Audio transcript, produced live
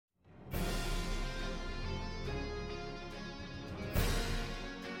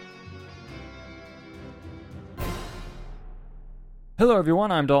Hello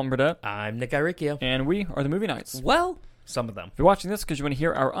everyone, I'm Dalton Burdett, I'm Nick Iricchio. and we are the Movie Nights. Well, some of them. If you're watching this because you want to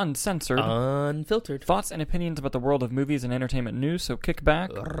hear our uncensored, Unfiltered. thoughts and opinions about the world of movies and entertainment news, so kick back,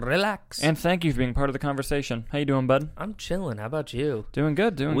 Relax. and thank you for being part of the conversation. How you doing, bud? I'm chilling. How about you? Doing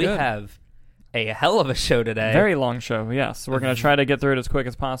good, doing We good. have a hell of a show today. Very long show, yes. We're going to try to get through it as quick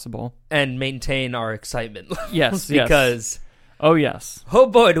as possible. And maintain our excitement. Yes, because, Oh, yes. oh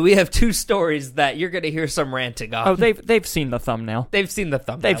boy, do we have two stories that you're going to hear some ranting on. Oh, they've seen the thumbnail. They've seen the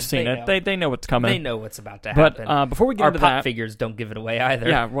thumbnail. They've seen it. They know what's coming. They know what's about to But happen. before we get Our into pop that... figures don't give it away either.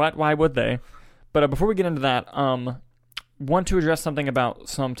 Yeah, why would they? But before we get into that, want to address something about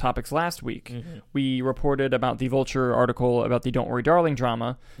some topics last week. Mm-hmm. We reported about the Vulture article about the Don't Worry Darling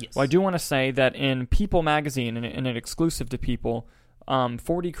drama. Yes. Well, I do want to say that in People magazine, and an exclusive to People,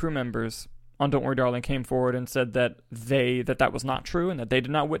 40 crew members on Don't Worry Darling came forward and said that that was not true and that they did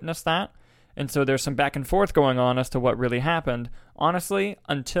not witness that. And so there's some back and forth going on as to what really happened. Honestly,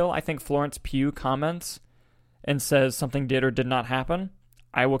 until I think Florence Pugh comments and says something did or did not happen,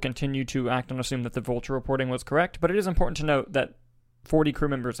 I will continue to act and assume that the Vulture reporting was correct. But it is important to note that 40 crew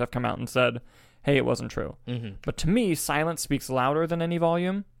members have come out and said, hey, it wasn't true. Mm-hmm. But to me, silence speaks louder than any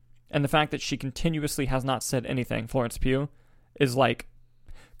volume. And the fact that she continuously has not said anything, Florence Pugh, is like...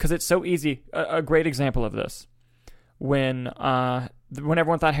 Because it's so easy. A great example of this. When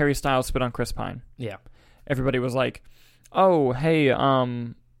everyone thought Harry Styles spit on Chris Pine. Yeah. Everybody was like, oh, hey,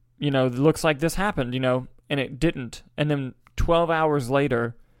 it looks like this happened, and it didn't. And then 12 hours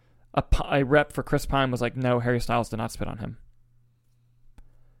later, a rep for Chris Pine was like, no, Harry Styles did not spit on him.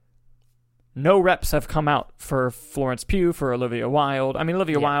 No reps have come out for Florence Pugh, for Olivia Wilde. I mean,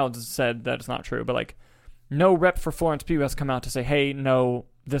 Olivia Wilde said that it's not true, but no rep for Florence Pugh has come out to say, hey, no,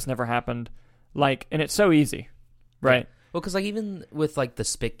 this never happened. And it's so easy, right? Well, because even with the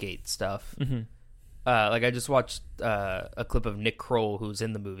Spitgate stuff, Mm-hmm. I just watched a clip of Nick Kroll, who's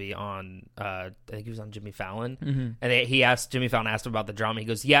in the movie on, I think he was on Jimmy Fallon, and Jimmy Fallon asked him about the drama. He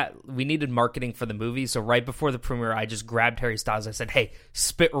goes, yeah, we needed marketing for the movie, so right before the premiere, I just grabbed Harry Styles. I said, hey,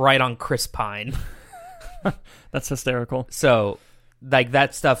 spit right on Chris Pine. That's hysterical. So,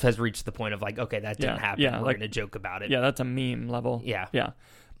 that stuff has reached the point of, okay, that didn't happen. Yeah, We're going to joke about it. Yeah, that's a meme level. Yeah. Yeah.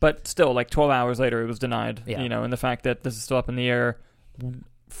 But still, 12 hours later, it was denied, Yeah. And the fact that this is still up in the air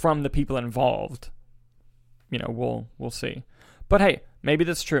from the people involved, we'll see. But hey, maybe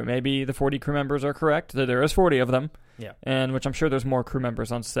that's true. Maybe the 40 crew members are correct, that there is 40 of them. Yeah. And which I'm sure there's more crew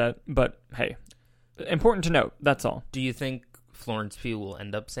members on set. But hey, important to note, that's all. Do you think Florence Pugh will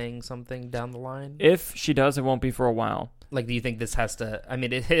end up saying something down the line? If she does, it won't be for a while. Do you think this has to... I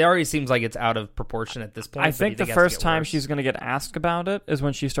mean, it already seems like it's out of proportion at this point. I think the first time she's going to get asked about it is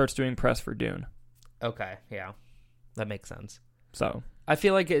when she starts doing press for Dune. Okay, yeah. That makes sense. So... I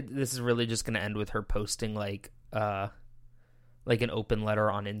feel like this is really just going to end with her posting, an open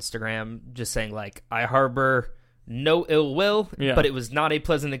letter on Instagram, just saying, I harbor no ill will, but it was not a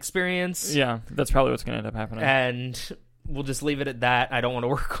pleasant experience. Yeah, that's probably what's going to end up happening. And we'll just leave it at that. I don't want to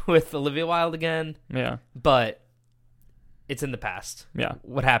work with Olivia Wilde again. Yeah. But... it's in the past. Yeah.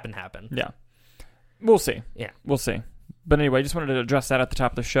 What happened. Yeah. We'll see. Yeah. We'll see. But anyway, just wanted to address that at the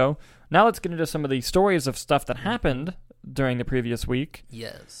top of the show. Now let's get into some of the stories of stuff that happened during the previous week.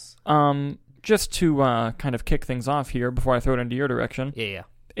 Yes. Just to kind of kick things off here before I throw it into your direction. Yeah.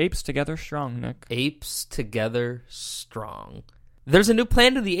 Apes Together Strong, Nick. Apes Together Strong. There's a new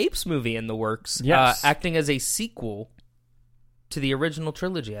Planet of the Apes movie in the works. Yes. Acting as a sequel to the original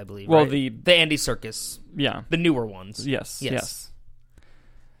trilogy, I believe. Well, right? The Andy Serkis. Yeah. The newer ones. Yes.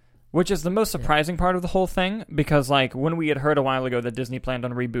 Which is the most surprising part of the whole thing, because when we had heard a while ago that Disney planned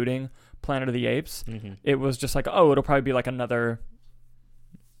on rebooting Planet of the Apes, it was just it'll probably be another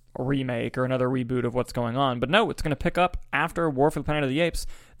remake or another reboot of what's going on. But no, it's going to pick up after War for the Planet of the Apes.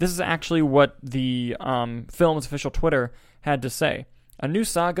 This is actually what the film's official Twitter had to say. A new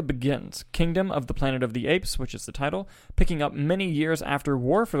saga begins. Kingdom of the Planet of the Apes, which is the title, picking up many years after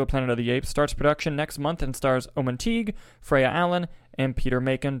War for the Planet of the Apes, starts production next month and stars Owen Teague, Freya Allen, and Peter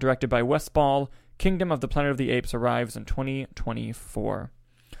Macon, directed by Wes Ball. Kingdom of the Planet of the Apes arrives in 2024.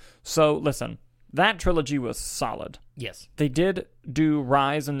 So, listen, that trilogy was solid. Yes. They did do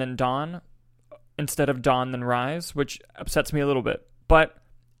Rise and then Dawn instead of Dawn then Rise, which upsets me a little bit, but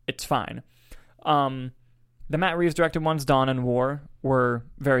it's fine. The Matt Reeves directed ones, Dawn and War, were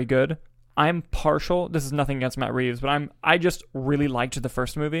very good. I'm partial. This is nothing against Matt Reeves, but I just really liked the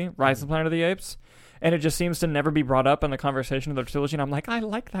first movie, Rise of the Planet of the Apes, and it just seems to never be brought up in the conversation of the trilogy. And I'm like, I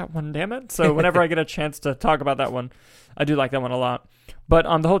like that one, damn it. So whenever I get a chance to talk about that one, I do like that one a lot. But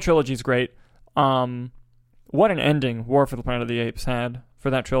the whole trilogy is great. What an ending War for the Planet of the Apes had for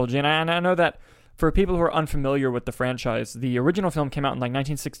that trilogy, and I know that for people who are unfamiliar with the franchise, the original film came out in like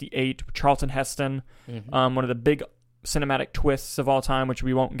 1968 with Charlton Heston, one of the big cinematic twists of all time, which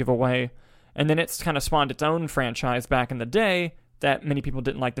we won't give away. And then it's kind of spawned its own franchise back in the day that many people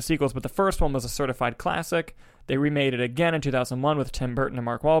didn't like the sequels, but the first one was a certified classic. They remade it again in 2001 with Tim Burton and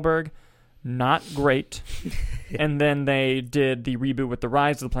Mark Wahlberg. Not great. And then they did the reboot with The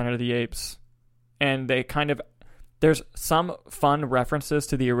Rise of the Planet of the Apes. And they there's some fun references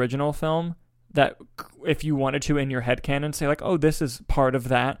to the original film that if you wanted to in your headcanon say like, oh, this is part of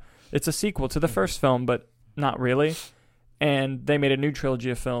that. It's a sequel to the first film, but not really. And they made a new trilogy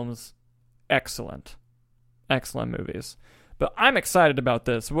of films. Excellent movies. But I'm excited about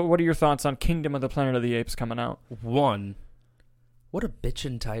this. What are your thoughts on Kingdom of the Planet of the Apes coming out? One, what a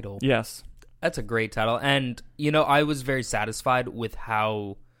bitchin' title. Yes. That's a great title. And, I was very satisfied with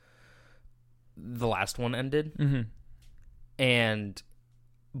how the last one ended.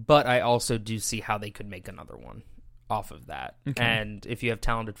 But I also do see how they could make another one off of that. Okay. And if you have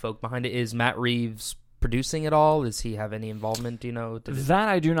talented folk behind it, is Matt Reeves producing it all? Does he have any involvement? Do you know? That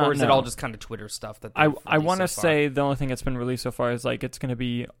I do not know. Or is it all just kind of Twitter stuff that I want to say the only thing that's been released so far is like it's going to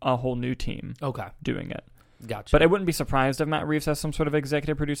be a whole new team doing it. Gotcha. But I wouldn't be surprised if Matt Reeves has some sort of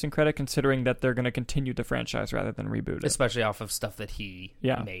executive producing credit, considering that they're going to continue the franchise rather than reboot it. Especially off of stuff that he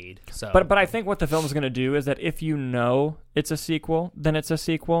made. So, but I think what the film is going to do is that if you know it's a sequel, then it's a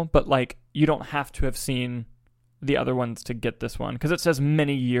sequel. But like you don't have to have seen the other ones to get this one because it says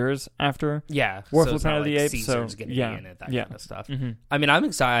many years after. War for the Planet of the Apes. Caesar's getting in it, that kind of stuff. I mean, I'm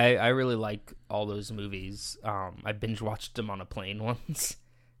excited. I really like all those movies. I binge watched them on a plane once.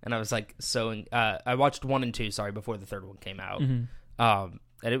 And I was like, I watched 1 and 2, before the third one came out. And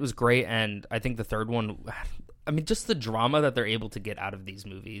it was great. And I think the third one, I mean, just the drama that they're able to get out of these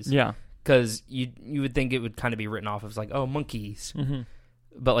movies. Yeah. Because you would think it would kind of be written off as like, oh, monkeys.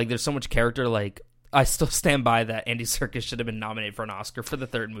 But like, there's so much character. Like, I still stand by that Andy Serkis should have been nominated for an Oscar for the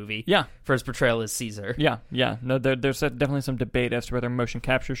third movie. Yeah. For his portrayal as Caesar. Yeah. No, there's definitely some debate as to whether motion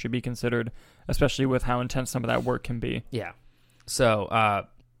capture should be considered, especially with how intense some of that work can be. Yeah. So,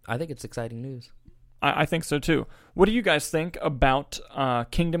 I think it's exciting news. I think so, too. What do you guys think about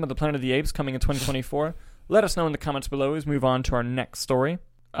Kingdom of the Planet of the Apes coming in 2024? Let us know in the comments below as we move on to our next story.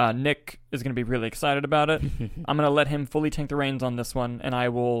 Nick is going to be really excited about it. I'm going to let him fully take the reins on this one, and I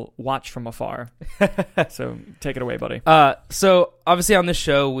will watch from afar. So take it away, buddy. So obviously on this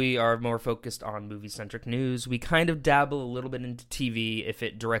show, we are more focused on movie-centric news. We kind of dabble a little bit into TV if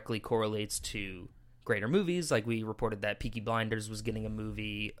it directly correlates to greater movies. Like we reported that Peaky Blinders was getting a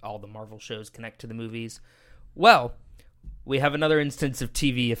movie. All the Marvel shows connect to the movies. Well, we have another instance of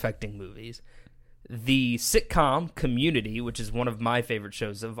TV affecting movies. The sitcom Community, which is one of my favorite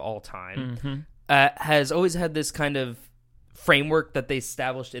shows of all time, has always had this kind of framework that they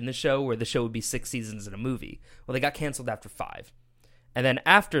established in the show where the show would be 6 seasons in a movie. Well, they got canceled after 5. And then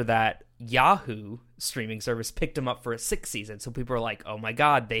after that, Yahoo streaming service picked them up for a 6th season. So people are like, oh my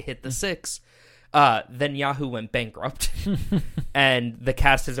God, they hit the 6. Then Yahoo went bankrupt, and the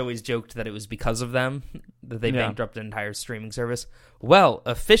cast has always joked that it was because of them that they bankrupted an entire streaming service. Well,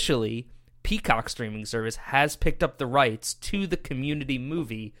 officially, Peacock streaming service has picked up the rights to the Community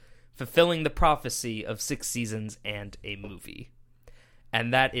movie, fulfilling the prophecy of 6 seasons and a movie.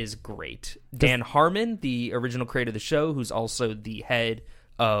 And that is great. Dan Harmon, the original creator of the show, who's also the head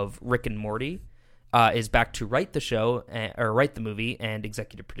of Rick and Morty, is back to write the show, or write the movie and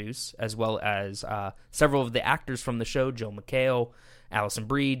executive produce, as well as several of the actors from the show, Joe McHale, Alison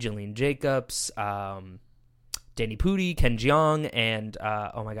Brie, Gillian Jacobs, Danny Pudi, Ken Jeong, and,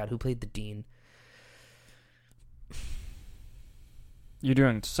 oh my God, who played the Dean? You're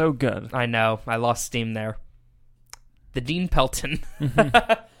doing so good. I know. I lost steam there. The Dean Pelton.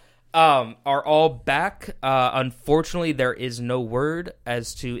 Are all back. Unfortunately, there is no word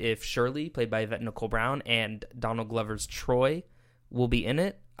as to if Shirley, played by Yvette Nicole Brown, and Donald Glover's Troy will be in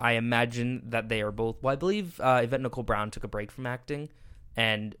it. I imagine that they are both. Well, I believe Yvette Nicole Brown took a break from acting,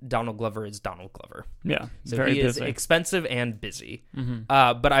 and Donald Glover is Donald Glover. Yeah, so very he busy. is expensive and busy.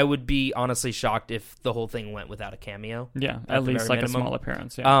 But I would be honestly shocked if the whole thing went without a cameo. Yeah, at least like minimum. A small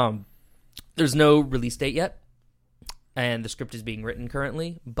appearance. Yeah. There's no release date yet. And the script is being written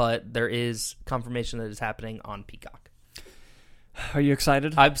currently, but there is confirmation that it's happening on Peacock. Are you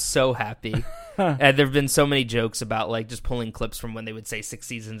excited? I'm so happy. And there have been so many jokes about like just pulling clips from when they would say 6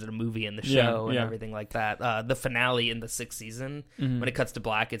 seasons in a movie in the show and everything like that. The finale in the 6th season, when it cuts to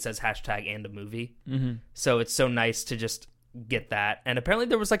black, it says hashtag and a movie. So it's so nice to just get that. And apparently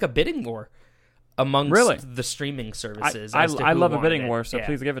there was like a bidding war amongst the streaming services. I love a bidding war, so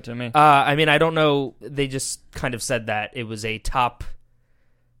please give it to me. I mean, I don't know. They just kind of said that it was a top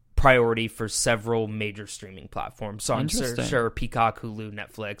priority for several major streaming platforms. So I'm Interesting. sure Peacock, Hulu,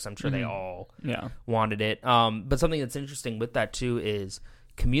 Netflix, I'm sure they all wanted it. But something that's interesting with that too is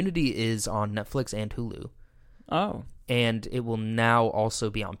Community is on Netflix and Hulu. Oh. And it will now also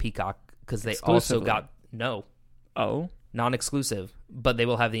be on Peacock because they also got non-exclusive, but they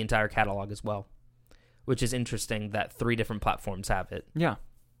will have the entire catalog as well, which is interesting that 3 different platforms have it. Yeah,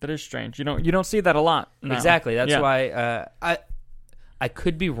 that is strange. You don't see that a lot now. Exactly. That's why I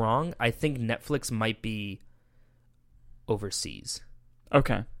could be wrong. I think Netflix might be overseas.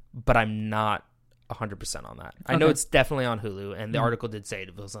 Okay. But I'm not 100% on that. I know it's definitely on Hulu, and the article did say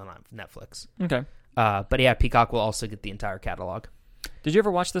it was on Netflix. Okay. But yeah, Peacock will also get the entire catalog. Did you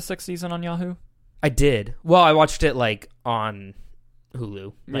ever watch the 6th season on Yahoo? I did. Well, I watched it like on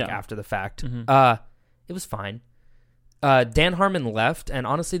Hulu, after the fact. It was fine. Dan Harmon left, and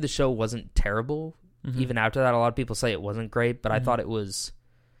honestly, the show wasn't terrible. Even after that, a lot of people say it wasn't great, but I thought it was.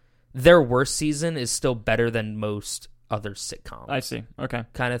 Their worst season is still better than most other sitcoms. I see. Okay.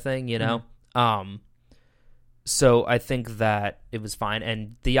 Kind of thing, you know? So I think that it was fine,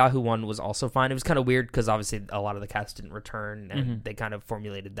 and the Yahoo one was also fine. It was kind of weird because obviously a lot of the cast didn't return, and they kind of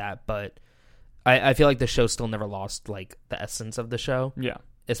formulated that, but I feel like the show still never lost like the essence of the show. Yeah.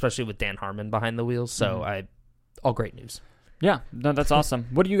 Especially with Dan Harmon behind the wheels. So all great news. Yeah, no, that's awesome.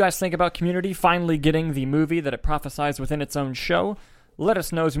 What do you guys think about Community finally getting the movie that it prophesies within its own show? Let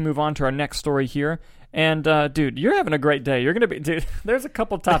us know as we move on to our next story here. And, dude, you're having a great day. You're going to be, dude, there's a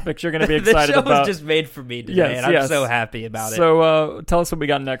couple topics you're going to be excited about. The show was just made for me today, and I'm so happy about it. So, tell us what we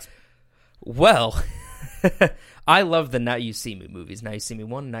got next. Well, I love the Now You See Me movies. Now You See Me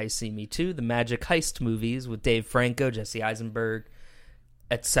 1, Now You See Me 2, the Magic Heist movies with Dave Franco, Jesse Eisenberg,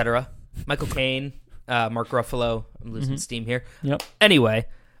 etc. Michael Caine, Mark Ruffalo. I'm losing steam here. Yep. Anyway,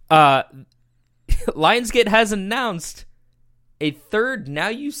 Lionsgate has announced a 3rd Now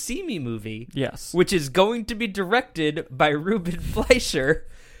You See Me movie. Yes. Which Which is going to be directed by Ruben Fleischer,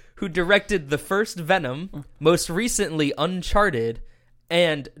 who directed the first Venom, most recently Uncharted,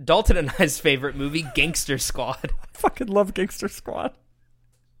 and Dalton and I's favorite movie, Gangster Squad. I fucking love Gangster Squad.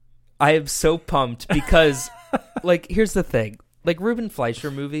 I am so pumped because, like, here's the thing. Like, Ruben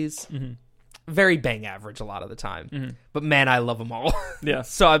Fleischer movies, very bang average a lot of the time. But, man, I love them all.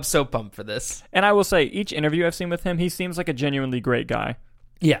 Yes. So I'm so pumped for this. And I will say, each interview I've seen with him, he seems like a genuinely great guy.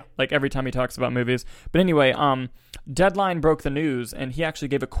 Yeah. Like, every time he talks about movies. But anyway, Deadline broke the news, and he actually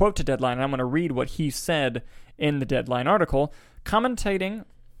gave a quote to Deadline, and I'm going to read what he said in the Deadline article. Commentating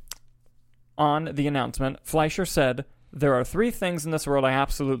on the announcement, Fleischer said, "There are 3 things in this world I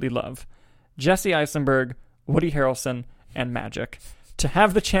absolutely love. Jesse Eisenberg, Woody Harrelson, and magic. To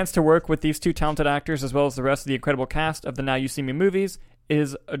have the chance to work with these 2 talented actors as well as the rest of the incredible cast of the Now You See Me movies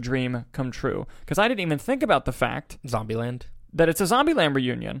is a dream come true." Because I didn't even think about the fact Zombieland. that it's a Zombieland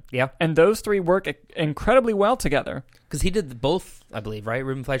reunion. Yeah. And those 3 work incredibly well together. Because he did both, I believe, right?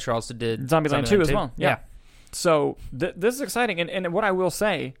 Ruben Fleischer also did Zombieland 2 as well. Yeah. So this is exciting. And what I will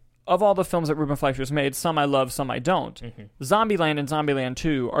say, of all the films that Ruben Fleischer's made, some I love, some I don't. Zombieland and Zombieland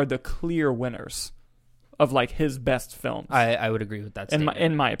 2 are the clear winners of like his best films. I would agree with that statement.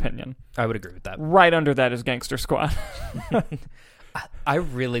 In my opinion. I would agree with that. Right under that is Gangster Squad. I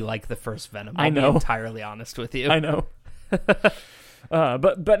really like the first Venom. I know. I'll be entirely honest with you. I know.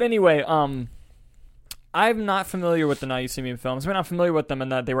 But anyway, I'm not familiar with the Now You See Me films. I mean, I'm familiar with them in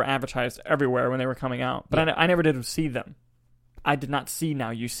that they were advertised everywhere when they were coming out, but I never did see them. I did not see Now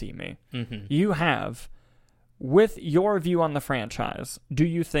You See Me. You have. With your view on the franchise, do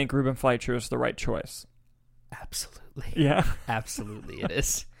you think Ruben Fleischer is the right choice? Absolutely. Yeah. Absolutely it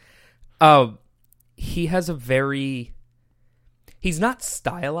is. He has a very... He's not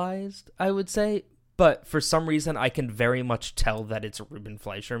stylized, I would say, but for some reason I can very much tell that it's a Ruben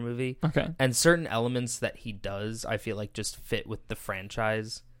Fleischer movie. Okay. And certain elements that he does, I feel like just fit with the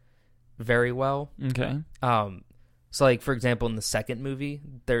franchise very well. Okay. So, like, for example, in the second movie,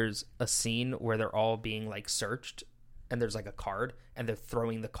 there's a scene where they're all being, like, searched, and there's, like, a card, and they're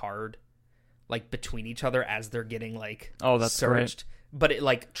throwing the card, like, between each other as they're getting, like, that's searched. great. But it,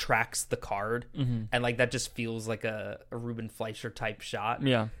 like, tracks the card, and, like, that just feels like a Ruben Fleischer-type shot.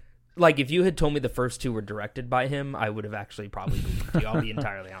 Yeah. Like, if you had told me the first 2 were directed by him, I would have actually probably believed you. I'll be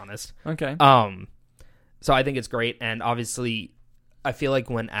entirely honest. Okay. So I think it's great, and obviously, I feel like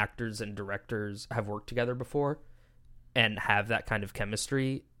when actors and directors have worked together before and have that kind of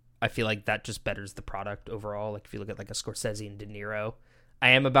chemistry, I feel like that just betters the product overall. Like if you look at like a Scorsese and De Niro,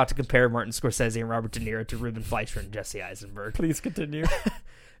 I am about to compare Martin Scorsese and Robert De Niro to Ruben Fleischer and Jesse Eisenberg. Please continue.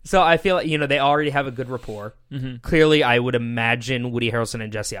 So I feel like, they already have a good rapport. Clearly, I would imagine Woody Harrelson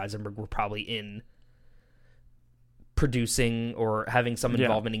and Jesse Eisenberg were probably in producing or having some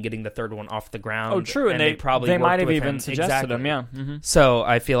involvement in getting the third one off the ground. Oh, true, and they probably they might worked have with even him. suggested Exactly. him. Yeah. Mm-hmm. So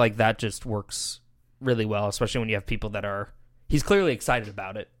I feel like that just works really well, especially when you have people that are. He's clearly excited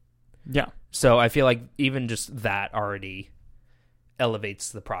about it. Yeah. So I feel like even just that already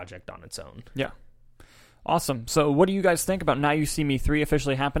elevates the project on its own. Yeah. Awesome. So what do you guys think about Now You See Me 3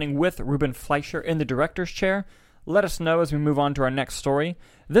 officially happening with Ruben Fleischer in the director's chair? Let us know as we move on to our next story.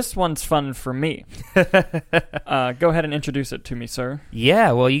 This one's fun for me. Go ahead and introduce it to me, sir.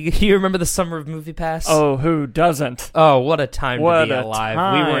 Yeah, well, you remember the summer of Movie Pass? Oh, who doesn't? Oh, what a time What to be a alive.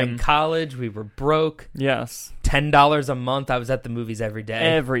 time. We were in college. We were broke. Yes. $10 a month. I was at the movies every day.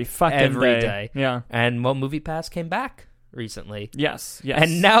 Every fucking day. Yeah. And well, Movie Pass came back recently. Yes.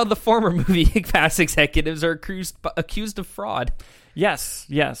 And now the former Movie Pass executives are accused of fraud. Yes.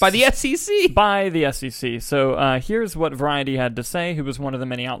 By the SEC. By the SEC. So here's what Variety had to say, who was one of the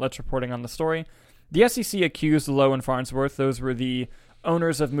many outlets reporting on the story. The SEC accused Lowe and Farnsworth, those were the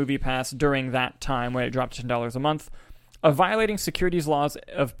owners of MoviePass during that time when it dropped to $10 a month, of violating securities laws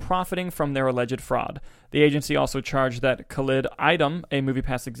of profiting from their alleged fraud. The agency also charged that Khalid Idam, a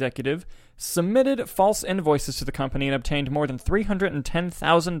MoviePass executive, submitted false invoices to the company and obtained more than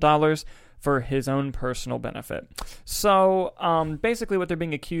 $310,000 for his own personal benefit. So basically what they're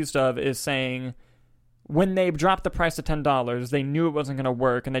being accused of is saying when they dropped the price to $10, they knew it wasn't going to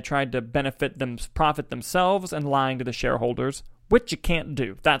work, and they tried to profit themselves and lying to the shareholders, which you can't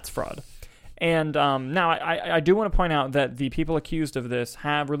do. That's fraud. And now I do want to point out that the people accused of this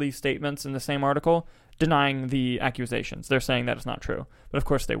have released statements in the same article denying the accusations. They're saying that it's not true, but of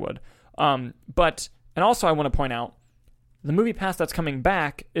course they would. And also I want to point out the MoviePass that's coming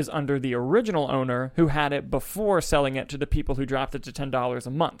back is under the original owner who had it before selling it to the people who dropped it to $10 a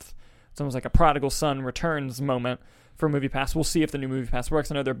month. It's almost like a prodigal son returns moment for MoviePass. We'll see if the new MoviePass works.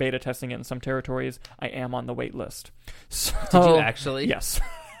 I know they're beta testing it in some territories. I am on the wait list. So, did you actually? Yes.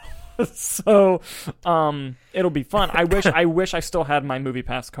 So it'll be fun. I wish I still had my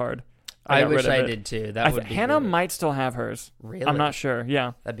MoviePass card. I wish I did too. That would be Hannah good. might still have hers. Really? I'm not sure.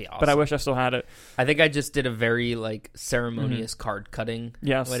 Yeah. That'd be awesome. But I wish I still had it. I think I just did a very ceremonious card cutting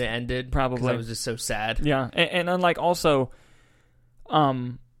Yes. when it ended. Probably. 'Cause I was just so sad. Yeah. And unlike also,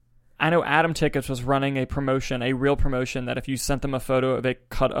 I know Atom Tickets was running a promotion, a real promotion, that if you sent them a photo of a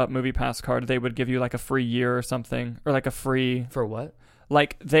cut up MoviePass card, they would give you like a free year or something, or like a free. For what?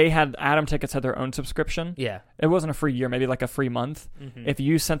 Like Atom Tickets had their own subscription. Yeah. It wasn't a free year, maybe like a free month. Mm-hmm. If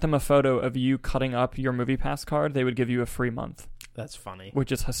you sent them a photo of you cutting up your MoviePass card, they would give you a free month. That's funny.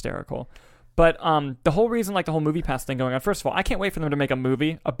 Which is hysterical. But the whole reason, like the whole MoviePass thing going on, first of all, I can't wait for them to make a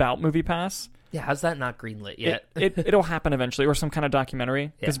movie about MoviePass. Yeah, how's that not greenlit yet? It'll happen eventually, or some kind of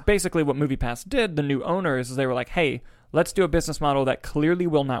documentary. Because basically what MoviePass did, the new owners, is they were like, hey, let's do a business model that clearly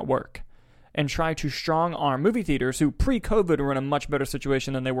will not work and try to strong-arm movie theaters who pre-COVID were in a much better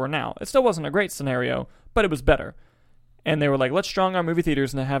situation than they were now. It still wasn't a great scenario, but it was better. And they were like, let's strong-arm movie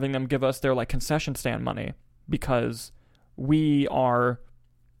theaters and having them give us their concession stand money because we are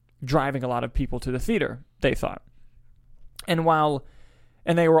driving a lot of people to the theater, they thought. And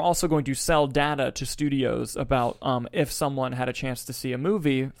they were also going to sell data to studios about if someone had a chance to see a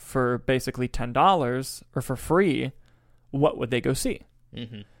movie for basically $10 or for free, what would they go see?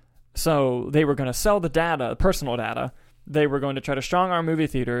 Mm-hmm. So they were going to sell the data, personal data. They were going to try to strong-arm movie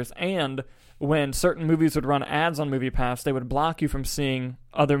theaters, and when certain movies would run ads on MoviePass, they would block you from seeing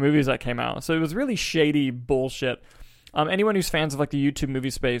other movies that came out. So it was really shady bullshit. Anyone who's fans of the YouTube movie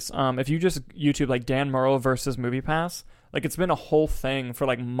space, if you just YouTube Dan Murrow versus MoviePass, it's been a whole thing for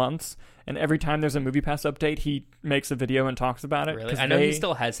months, and every time there's a MoviePass update, he makes a video and talks about it. Really? I know he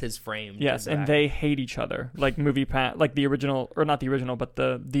still has his frame. Yes, and they hate each other. MoviePass, the original, or not the original, but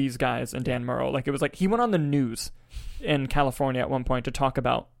these guys and Dan Murrow. It was he went on the news in California at one point to talk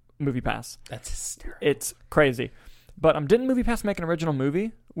about MoviePass. That's hysterical. It's crazy. But didn't MoviePass make an original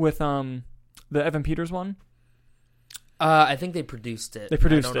movie with the Evan Peters one? I think they produced it. They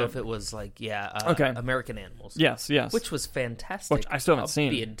produced I don't know it. if it was okay. American Animals. Yes. Which was fantastic. Which I still haven't seen.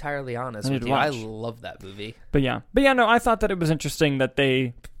 I'll be entirely honest I with you. I love that movie. But yeah, no, I thought that it was interesting that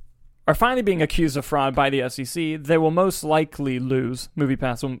they are finally being accused of fraud by the SEC. They will most likely lose.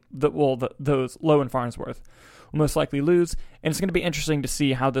 MoviePass, those Lowe and Farnsworth will most likely lose, and it's going to be interesting to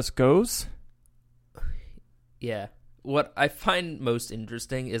see how this goes. Yeah. What I find most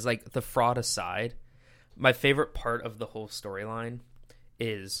interesting is the fraud aside, my favorite part of the whole storyline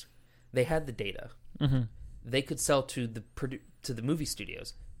is they had the data. Mm-hmm. They could sell to the movie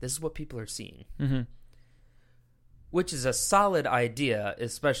studios. This is what people are seeing. Mm-hmm. Which is a solid idea,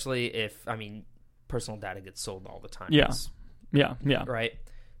 especially if, personal data gets sold all the time. Yeah. Yeah. Right?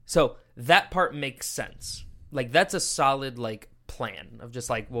 So that part makes sense. like that's a solid like plan of just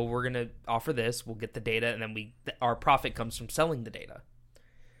like, well, we're gonna offer this, we'll get the data, and then our profit comes from selling the data.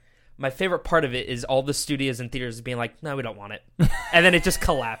 My favorite part of it is all the studios and theaters being like, no, we don't want it. And then it just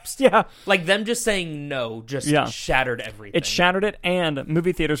collapsed. Yeah. Like them just saying no just shattered everything. It shattered it, and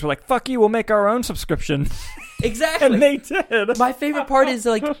movie theaters were like, fuck you, we'll make our own subscription. Exactly. And they did. My favorite part is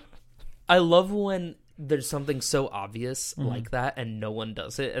like, I love when there's something so obvious like that and no one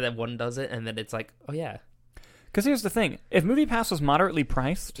does it, and then one does it, and then it's like, oh yeah. Because here's the thing. If MoviePass was moderately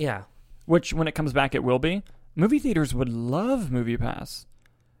priced, Yeah. which when it comes back it will be, movie theaters would love MoviePass.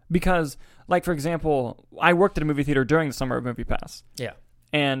 Because, like, for example, I worked at a movie theater during the summer of MoviePass. Yeah.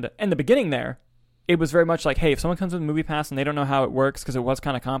 And in the beginning there, it was very much like, hey, if someone comes with MoviePass and they don't know how it works because it was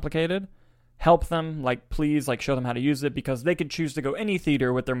kind of complicated, help them, like, please, like, show them how to use it, because they could choose to go any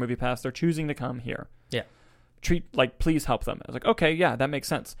theater with their MoviePass. They're choosing to come here. Yeah. Please help them. I was like, okay, yeah, that makes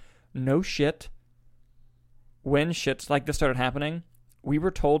sense. No shit. When shits like this started happening, we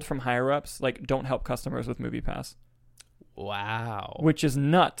were told from higher-ups, like, don't help customers with MoviePass. Wow. Which is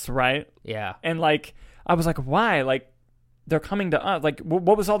nuts, right? Yeah. And, like, I was like, why? Like, they're coming to us. Like,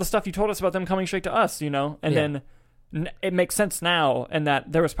 what was all the stuff you told us about them coming straight to us, you know? And then it makes sense now, and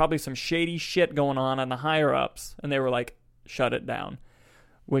that there was probably some shady shit going on the higher-ups, and they were like, shut it down,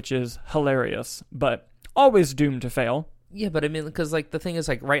 which is hilarious, but always doomed to fail. Yeah, but I mean, because, like, the thing is,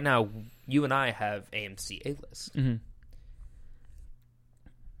 like, right now, you and I have AMC A-List. Mm-hmm.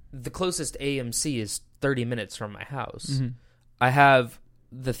 The closest AMC is 30 minutes from my house. Mm-hmm. I have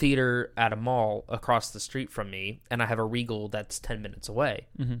the theater at a mall across the street from me, and I have a Regal that's 10 minutes away.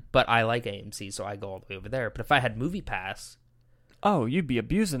 Mm-hmm. But I like AMC, so I go all the way over there. But if I had MoviePass... Oh, you'd be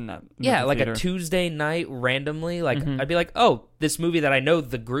abusing that Yeah, like theater. a Tuesday night randomly. Like, Mm-hmm. I'd be like, oh, this movie that I know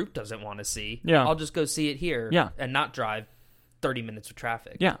the group doesn't want to see. Yeah. I'll just go see it here. Yeah. And not drive 30 minutes of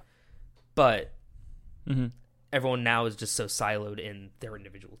traffic. Yeah. But... Mm-hmm. Everyone now is just so siloed in their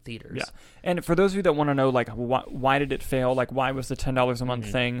individual theaters. Yeah. And for those of you that want to know, like, why did it fail? Like, why was the $10 a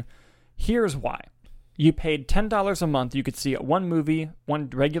month thing? Here's why. You paid $10 a month. You could see one movie, one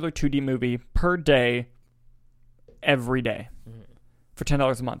regular 2D movie per day, every day, for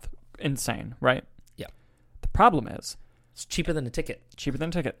 $10 a month. Insane, right? Yeah. The problem is... It's cheaper than a ticket. Cheaper than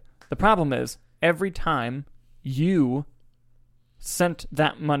a ticket. The problem is, every time you sent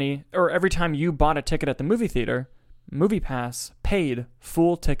that money, or every time you bought a ticket at the movie theater, MoviePass paid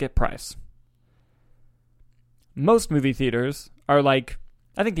full ticket price. Most movie theaters are like,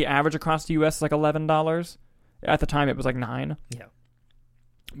 I think the average across the U.S. is like $11. At the time, it was like $9. Yeah.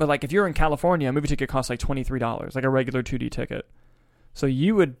 But like, if you're in California, a movie ticket costs like $23, like a regular 2D ticket. So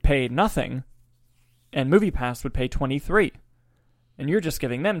you would pay nothing, and MoviePass would pay $23. And you're just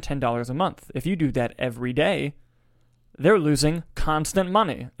giving them $10 a month. If you do that every day, they're losing constant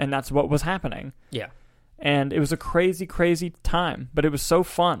money, and that's what was happening. Yeah. And it was a crazy, crazy time, but it was so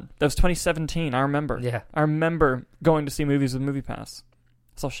fun. That was 2017, I remember. Yeah. I remember going to see movies with MoviePass.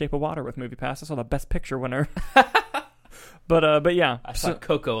 I saw Shape of Water with MoviePass. I saw the Best Picture winner. But yeah. I saw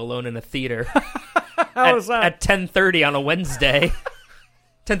Coco Alone in a theater. How was that? At 10:30 on a Wednesday.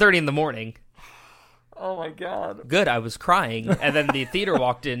 10:30 in the morning. Oh my God. Good, I was crying, and then the theater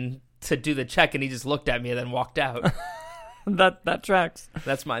walked in to do the check, and he just looked at me and then walked out. That tracks.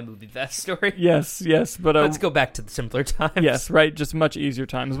 That's my MoviePass story. Yes. But let's go back to the simpler times. Yes, right. Just much easier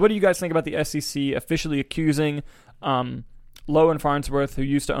times. What do you guys think about the SEC officially accusing Lowe and Farnsworth, who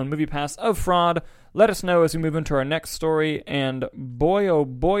used to own MoviePass, of fraud? Let us know as we move into our next story. And boy, oh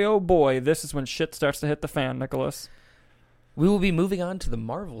boy, this is when shit starts to hit the fan, Nicholas. We will be moving on to the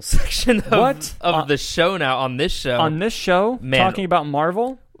Marvel section of the show now on this show. On this show, talking about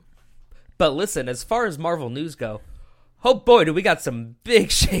Marvel. But listen, as far as Marvel news go, oh boy, do we got some big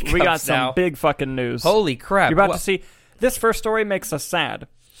shakeups. We got some now. big fucking news. Holy crap. You're about to see. This first story makes us sad.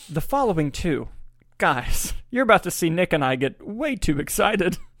 The following two. Guys, you're about to see Nick and I get way too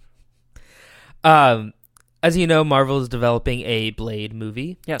excited. As you know, Marvel is developing a Blade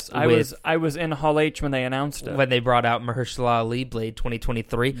movie. Yes, I was in Hall H when they announced it. When they brought out Mahershala Ali, Blade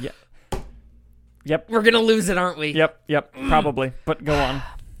 2023. Yeah. Yep. We're going to lose it, aren't we? Yep, probably. But go on.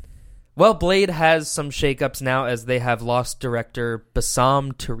 Well, Blade has some shakeups now as they have lost director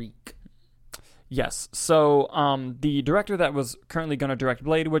Bassam Tariq. Yes. So the director that was currently going to direct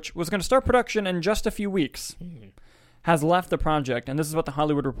Blade, which was going to start production in just a few weeks, has left the project. And this is what The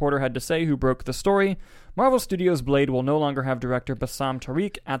Hollywood Reporter had to say, who broke the story. Marvel Studios' Blade will no longer have director Bassam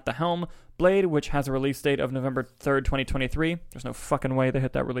Tariq at the helm. Blade, which has a release date of November 3rd, 2023. There's no fucking way they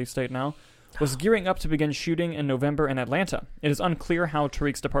hit that release date now. Was gearing up to begin shooting in November in Atlanta. It is unclear how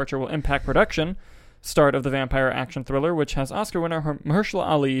Tariq's departure will impact production. Start of the vampire action thriller, which has Oscar winner Mahershala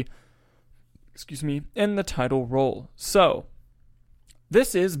Ali in the title role. So,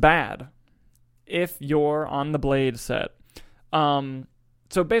 this is bad if you're on the Blade set.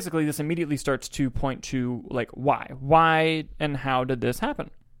 So basically, this immediately starts to point to, like, why and how did this happen?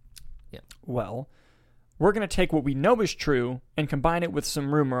 Yeah. Well, we're going to take what we know is true and combine it with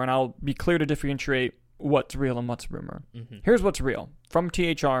some rumor, and I'll be clear to differentiate what's real and what's rumor. Mm-hmm. Here's what's real. From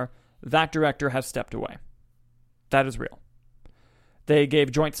THR, that director has stepped away. That is real. They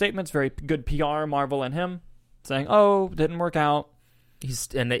gave joint statements, very good PR, Marvel and him, saying, oh, didn't work out.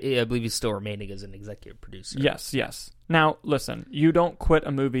 And I believe he's still remaining as an executive producer. Yes. Now, listen, you don't quit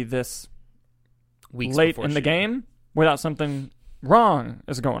a movie this Weeks late in the game without something wrong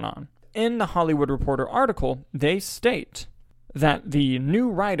is going on. In the Hollywood Reporter article, they state that the new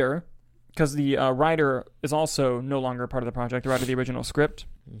writer, because the writer is also no longer part of the project, the writer of the original script.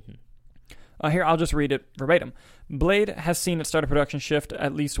 Mm-hmm. Here, I'll just read it verbatim. Blade has seen its start of production shift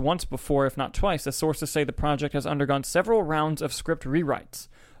at least once before, if not twice, as sources say the project has undergone several rounds of script rewrites.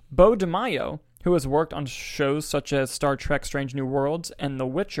 Beau DeMaio, who has worked on shows such as Star Trek Strange New Worlds and The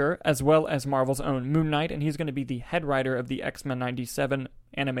Witcher, as well as Marvel's own Moon Knight, and he's going to be the head writer of the X-Men 97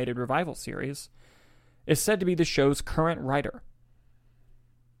 animated revival series, is said to be the show's current writer.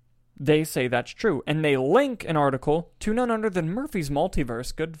 They say that's true, and they link an article to none other than Murphy's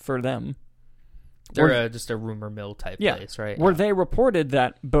Multiverse. Good for them. They're just a rumor mill type place, right? Where they reported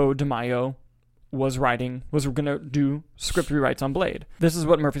that Beau DeMaio was going to do script rewrites on Blade. This is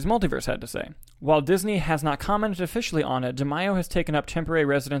what Murphy's Multiverse had to say. While Disney has not commented officially on it, DeMaio has taken up temporary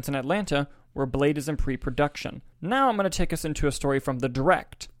residence in Atlanta, where Blade is in pre-production. Now I'm going to take us into a story from The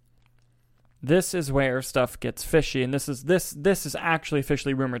Direct. This is where stuff gets fishy, and this is actually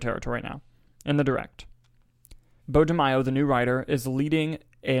officially rumor territory now. In The Direct, Beau DeMaio, the new writer, is leading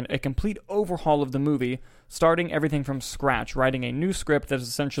a complete overhaul of the movie, starting everything from scratch, writing a new script that is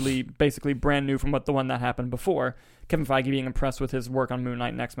essentially basically brand new from the one that happened before, Kevin Feige being impressed with his work on Moon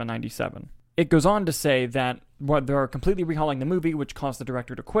Knight and X-Men 97. It goes on to say that they're completely rehauling the movie, which caused the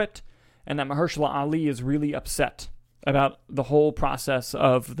director to quit, and that Mahershala Ali is really upset about the whole process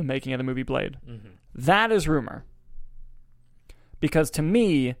of the making of the movie Blade. Mm-hmm. That is rumor. Because to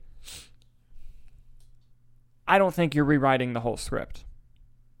me, I don't think you're rewriting the whole script.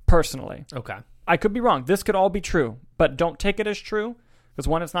 Personally. Okay. I could be wrong. This could all be true, but don't take it as true, because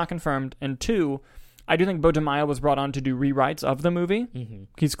one, it's not confirmed, and two, I do think Beau DeMaio was brought on to do rewrites of the movie. Mm-hmm.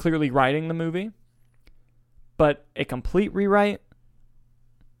 He's clearly writing the movie, but a complete rewrite,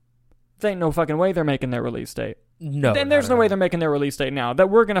 there ain't no fucking way they're making their release date. No. And there's no way they're making their release date now. That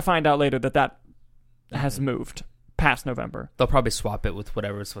we're going to find out later that has moved past November. They'll probably swap it with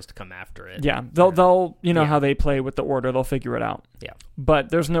whatever is supposed to come after it. Yeah, they'll how they play with the order, they'll figure it out. Yeah. But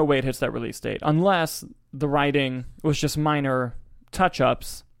there's no way it hits that release date unless the writing was just minor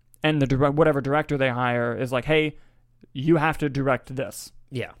touch-ups and whatever director they hire is like, hey, you have to direct this.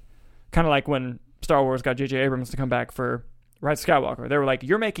 Yeah. Kind of like when Star Wars got J.J. Abrams to come back for Rise of Skywalker. They were like,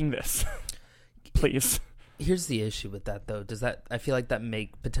 you're making this. Please. Here's the issue with that, though. I feel like that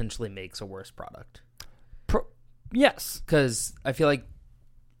potentially makes a worse product. Yes. Because I feel like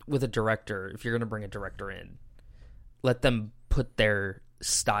with a director, if you're going to bring a director in, let them put their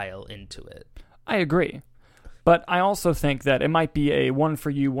style into it. I agree. But I also think that it might be a one for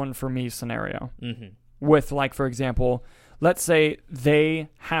you, one for me scenario. Mm-hmm. With, like, for example, let's say they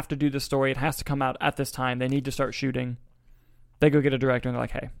have to do the story. It has to come out at this time. They need to start shooting. They go get a director and they're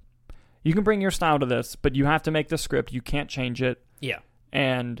like, hey, you can bring your style to this, but you have to make the script. You can't change it. Yeah.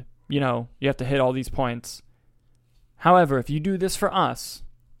 And, you have to hit all these points. However, if you do this for us,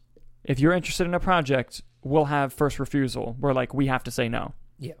 if you're interested in a project, we'll have first refusal. We're like, we have to say no.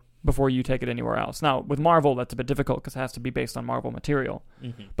 Yeah. Before you take it anywhere else. Now, with Marvel, that's a bit difficult because it has to be based on Marvel material.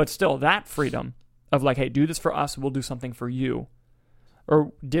 Mm-hmm. But still, that freedom of like, hey, do this for us, we'll do something for you.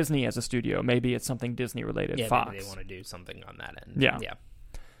 Or Disney as a studio. Maybe it's something Disney related. Yeah, Fox. maybe they want to do something on that end. Yeah. Yeah.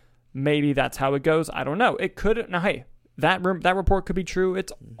 Maybe that's how it goes. I don't know. It could. Now, hey, that report could be true.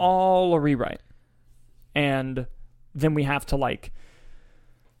 It's all a rewrite. And then we have to, like,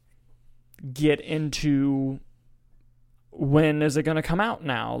 get into when is it going to come out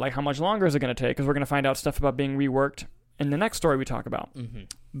now? Like, how much longer is it going to take? Because we're going to find out stuff about being reworked in the next story we talk about. Mm-hmm.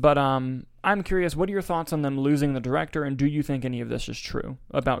 But I'm curious, what are your thoughts on them losing the director, and do you think any of this is true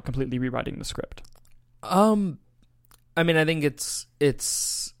about completely rewriting the script? I mean, I think it's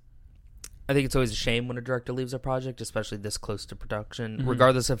always a shame when a director leaves a project, especially this close to production, mm-hmm.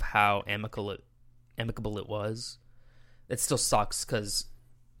 regardless of how amicable it was. It still sucks because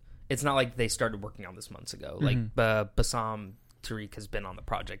it's not like they started working on this months ago. Mm-hmm. Like Bassam Tariq has been on the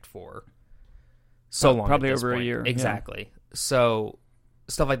project for so long, probably over point. a year. Exactly. Yeah. So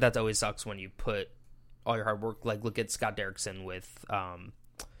stuff like that always sucks when you put all your hard work. Like, look at Scott Derrickson with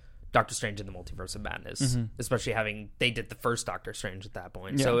Doctor Strange in the Multiverse of Madness, especially they did the first Doctor Strange at that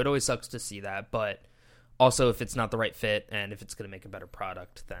point. So it always sucks to see that. But also, if it's not the right fit and if it's going to make a better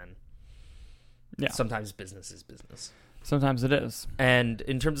product, then sometimes business is business. Sometimes it is. And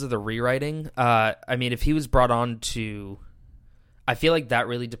in terms of the rewriting, I mean, if he was brought on to... I feel like that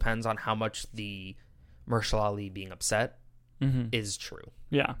really depends on how much the Mahershala Ali being upset is true.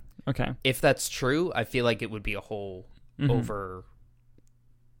 Yeah. Okay. If that's true, I feel like it would be a whole over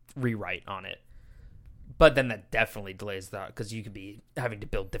rewrite on it. But then that definitely delays that, because you could be having to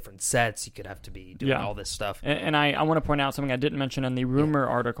build different sets. You could have to be doing all this stuff. And I want to point out something I didn't mention in the rumor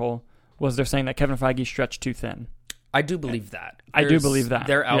article was they're saying that Kevin Feige stretched too thin. I do believe that. I do believe that.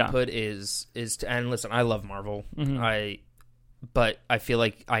 Their output is to, and listen, I love Marvel. But I feel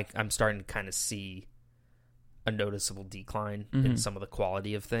like I'm starting to kind of see a noticeable decline in some of the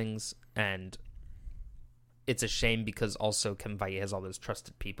quality of things. And it's a shame, because also Kevin Feige has all those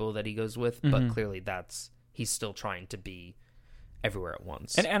trusted people that he goes with, but clearly he's still trying to be everywhere at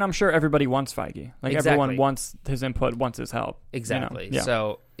once. And I'm sure everybody wants Feige. Like, everyone wants his input, wants his help. Exactly. You know?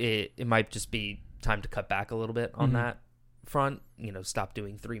 So it might just be time to cut back a little bit on that front. You know, stop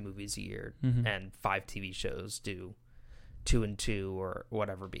doing 3 movies a year and 5 TV shows, do 2 and 2 or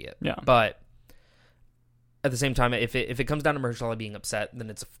whatever be it. Yeah. But at the same time, if it comes down to Mahershala being upset,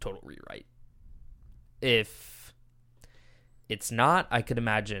 then it's a total rewrite. If it's not, I could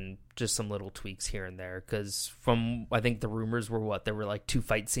imagine just some little tweaks here and there, because I think the rumors were there were like 2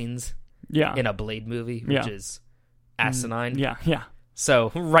 fight scenes in a Blade movie, which is asinine. Yeah.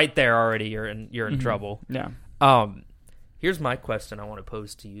 So right there already you're in trouble. Yeah. Here's my question I want to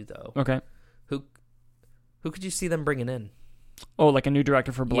pose to you, though. Okay. Who could you see them bringing in? Oh, like a new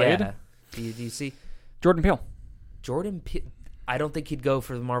director for Blade? Yeah. Do you see? Jordan Peele. Jordan Peele. I don't think he'd go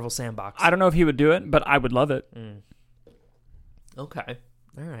for the Marvel Sandbox. I don't know if he would do it, but I would love it. Okay.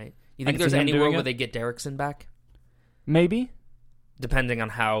 All right. You think there's any world where they get Derrickson back? Maybe. Depending on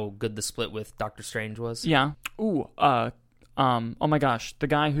how good the split with Doctor Strange was? Yeah. Ooh, oh my gosh. The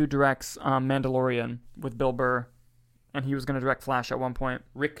guy who directs Mandalorian with Bill Burr, and he was going to direct Flash at one point.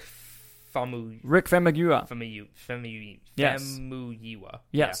 Rick Famuyiwa. Yes. Famuyiwa.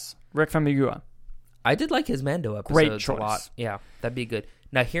 Yes. Yeah. Rick Famuyiwa. I did like his Mando episodes Great choice. a lot. Yeah, that'd be good.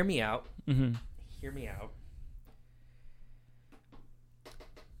 Now, hear me out. Hear me out.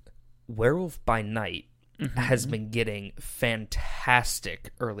 Werewolf by Night has been getting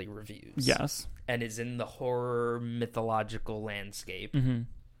fantastic early reviews. Yes. And is in the horror mythological landscape.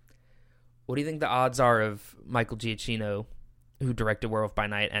 What do you think the odds are of Michael Giacchino, who directed Werewolf by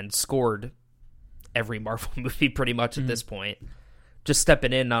Night and scored every Marvel movie pretty much at this point, just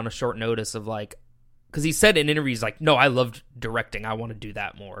stepping in on a short notice of like, because he said in interviews like, no, I loved directing, I want to do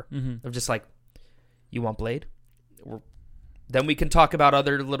that more. I'm just like, you want Blade? Then we can talk about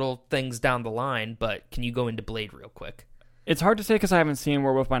other little things down the line, but can you go into Blade real quick? It's hard to say because I haven't seen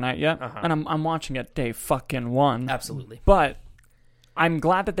Werewolf by Night yet, and I'm watching it day fucking 1. Absolutely. But I'm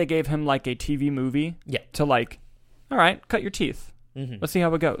glad that they gave him like a TV movie to like, all right, cut your teeth. Let's see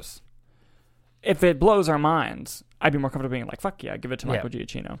how it goes. If it blows our minds, I'd be more comfortable being like, fuck yeah, give it to Michael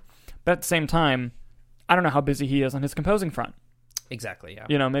Giacchino. But at the same time, I don't know how busy he is on his composing front. Exactly, yeah.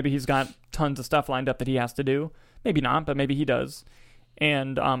 You know, maybe he's got tons of stuff lined up that he has to do. Maybe not, but maybe he does.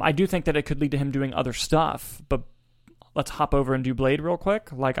 And I do think that it could lead to him doing other stuff, but let's hop over and do Blade real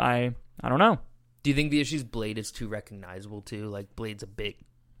quick. Like, I don't know. Do you think the issue is Blade is too recognizable, too? Like, Blade's a big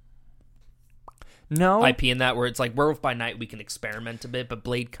IP in that, where it's like Werewolf by Night, we can experiment a bit, but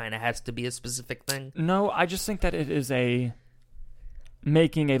Blade kind of has to be a specific thing. No, I just think that it is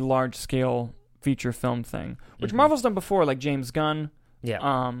making a large-scale feature film thing, which Marvel's done before, like James Gunn.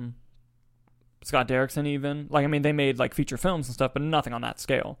 Yeah. Scott Derrickson even. Like, I mean, they made, like, feature films and stuff, but nothing on that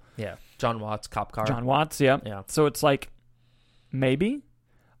scale. Yeah. John Watts, Cop Car. John Watts, yeah. So it's like, maybe.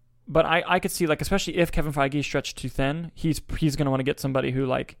 But I could see, like, especially if Kevin Feige is stretched too thin, he's going to want to get somebody who,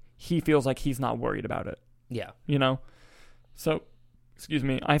 like, he feels like he's not worried about it. Yeah. You know? So, excuse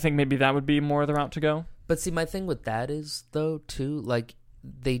me, I think maybe that would be more the route to go. But see, my thing with that is, though, too, like,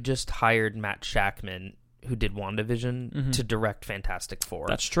 they just hired Matt Shakman, who did WandaVision, to direct Fantastic Four.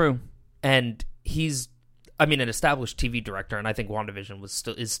 That's true. And he's, I mean, an established TV director, and I think WandaVision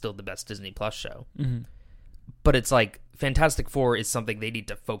is still the best Disney Plus show. But it's like, Fantastic Four is something they need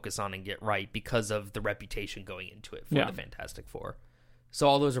to focus on and get right because of the reputation going into it for the Fantastic Four. So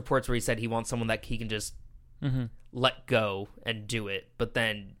all those reports where he said he wants someone that he can just let go and do it, but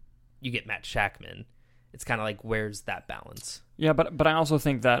then you get Matt Shakman. It's kind of like, where's that balance? Yeah, but I also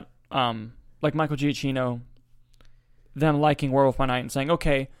think that, like Michael Giacchino, them liking Werewolf by Night and saying,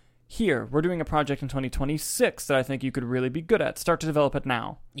 okay, here, we're doing a project in 2026 that I think you could really be good at. Start to develop it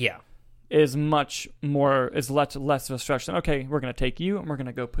now. Yeah. Is much less of a stretch than, okay, we're going to take you and we're going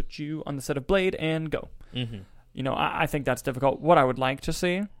to go put you on the set of Blade and go. Mm-hmm. You know, I think that's difficult. What I would like to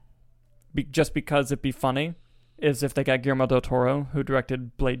see, just because it'd be funny, is if they got Guillermo del Toro, who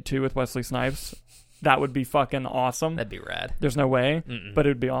directed Blade 2 with Wesley Snipes. That would be fucking awesome. That'd be rad. There's no way, Mm-mm. but it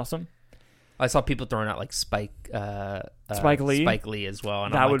would be awesome. I saw people throwing out like Spike Lee as well,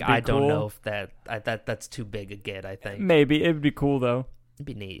 and That I'm would like, be I don't cool. know if that's too big a get. I think Maybe. It would be cool, though. it'd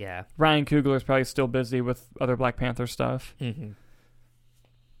be neat. Yeah. Ryan Coogler's probably still busy with other Black Panther stuff. Mm-hmm.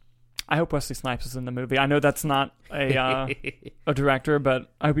 I hope Wesley Snipes is in the movie. I know that's not a director,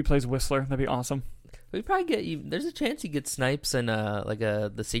 but I hope he plays Whistler. That'd be awesome. We probably get you. There's a chance you get Snipes in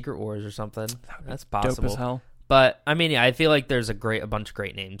the Secret Wars or something. That's possible. Dope as hell. But I mean, yeah, I feel like there's a bunch of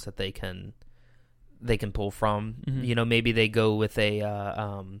great names that they can pull from. Mm-hmm. You know, maybe they go with a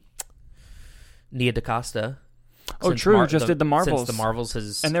Nia DaCosta. Oh, true. Just did the Marvels. Since the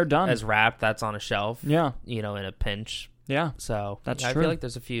Marvels and they're done. has wrapped, that's on a shelf. Yeah. You know, in a pinch. Yeah. So That's I true. feel like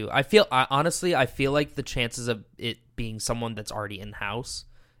there's a few. Honestly, I feel like the chances of it being someone that's already in house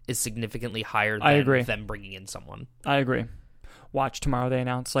is significantly higher than them bringing in someone. I agree. Watch tomorrow they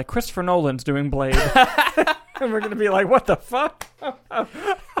announce, like, Christopher Nolan's doing Blade. And we're going to be like, what the fuck?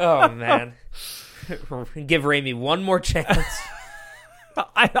 Oh, man. Give Raimi one more chance.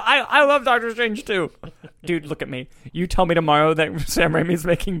 I love Doctor Strange too. Dude, look at me. You tell me tomorrow that Sam Raimi's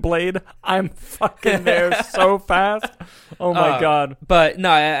making Blade, I'm fucking there so fast. Oh my god. But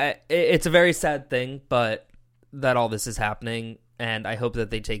no, it's a very sad thing, but that all this is happening, and I hope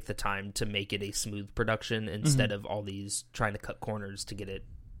that they take the time to make it a smooth production instead of all these trying to cut corners to get it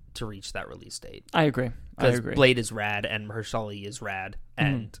to reach that release date. I agree. Because Blade is rad, and Mahershala Ali is rad,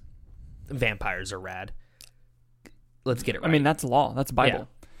 and vampires are rad. Let's get it right. I mean, that's law. That's Bible.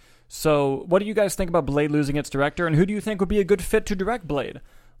 Yeah. So, what do you guys think about Blade losing its director, and who do you think would be a good fit to direct Blade?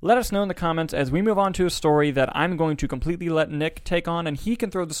 Let us know in the comments as we move on to a story that I'm going to completely let Nick take on, and he can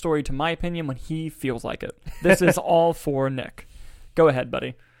throw the story to my opinion when he feels like it. This is all for Nick. Go ahead,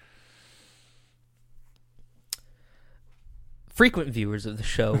 buddy. Frequent viewers of the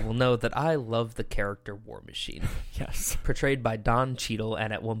show will know that I love the character War Machine. Yes. Portrayed by Don Cheadle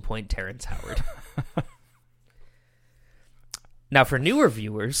and at one point Terrence Howard. Now, for newer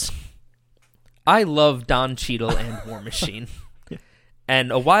viewers, I love Don Cheadle and War Machine. Yeah. And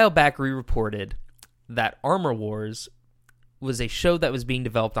a while back, we reported that Armor Wars was a show that was being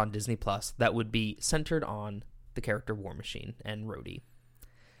developed on Disney Plus that would be centered on the character War Machine and Rhodey.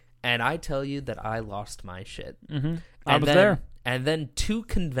 And I tell you that I lost my shit. Mm-hmm. I was there. And then 2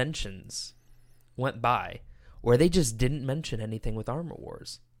 conventions went by where they just didn't mention anything with Armor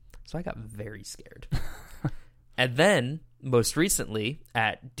Wars. So I got very scared. And then, most recently,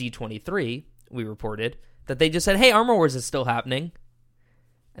 at D23, we reported that they just said, hey, Armor Wars is still happening.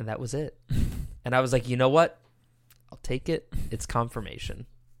 And that was it. And I was like, you know what? I'll take it. It's confirmation.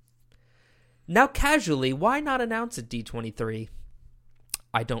 Now, casually, why not announce at D23?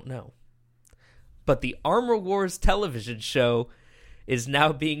 I don't know. But the Armor Wars television show is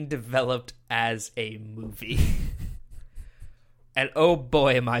now being developed as a movie. And oh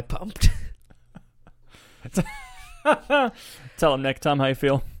boy, am I pumped. Tell him, Nick. Tell him how you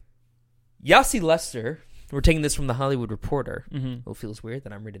feel. Yasi Lester, we're taking this from the Hollywood Reporter. Mm-hmm. It feels weird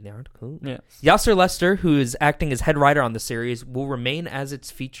that I'm reading the article. Yeah. Yasser Lester, who is acting as head writer on the series, will remain as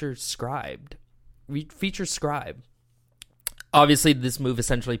its feature scribe. Obviously, this move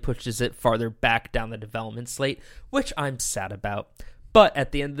essentially pushes it farther back down the development slate, which I'm sad about. But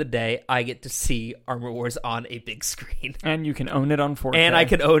at the end of the day, I get to see Armor Wars on a big screen. And you can own it on 4K. And I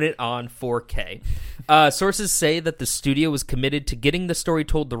can own it on 4K. Sources say that the studio was committed to getting the story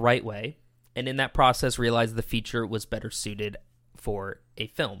told the right way, and in that process realized the feature was better suited for a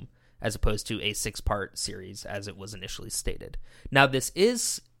film, as opposed to a 6-part series, as it was initially stated. Now, this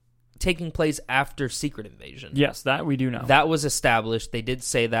is taking place after Secret Invasion. Yes, that we do know. That was established. They did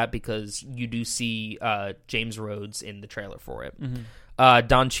say that because you do see James Rhodes in the trailer for it. Mm-hmm.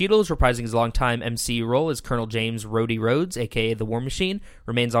 Don Cheadle is reprising his longtime MCU role as Colonel James Rhodey Rhodes, a.k.a. the War Machine,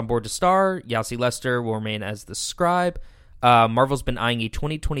 remains on board to star. Yasi Lester will remain as the scribe. Marvel's been eyeing a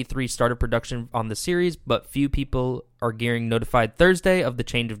 2023 start of production on the series, but few people are gearing notified Thursday of the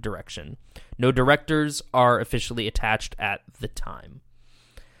change of direction. No directors are officially attached at the time.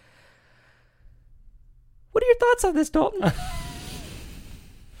 What are your thoughts on this, Dalton?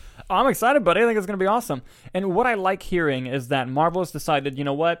 I'm excited, buddy. I think it's going to be awesome. And what I like hearing is that Marvel has decided, you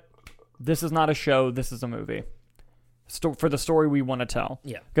know what? This is not a show. This is a movie. for the story we want to tell.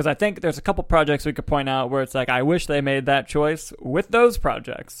 Yeah. Because I think there's a couple projects we could point out where it's like, I wish they made that choice with those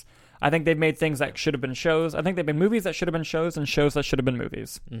projects. I think they've made things that should have been shows. I think they've been movies that should have been shows and shows that should have been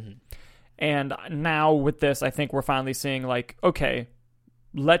movies. Mm-hmm. And now with this, I think we're finally seeing like, okay,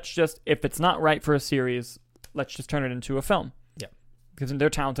 let's just, if it's not right for a series, let's just turn it into a film. Yeah. Because they're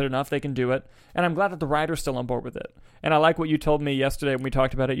talented enough, they can do it. And I'm glad that the writer's still on board with it. And I like what you told me yesterday when we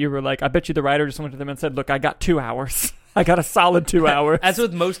talked about it. You were like, I bet you the writer just went to them and said, look, I got 2 hours. I got a solid 2 hours. As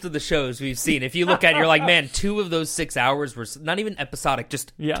with most of the shows we've seen, if you look at it, you're like, man, 2 of those 6 hours were not even episodic,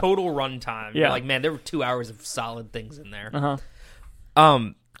 just total runtime. Yeah. You're like, man, there were 2 hours of solid things in there. Uh-huh.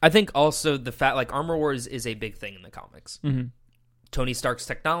 I think also the fact, like, Armor Wars is a big thing in the comics. Mm-hmm. Tony Stark's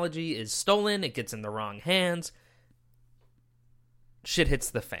technology is stolen. It gets in the wrong hands. Shit hits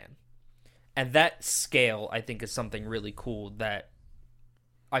the fan. And that scale, I think, is something really cool that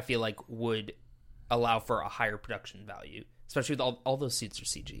I feel like would allow for a higher production value, especially with all those suits are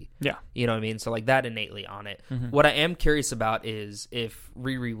CG. Yeah. You know what I mean? So, like, that innately on it. Mm-hmm. What I am curious about is if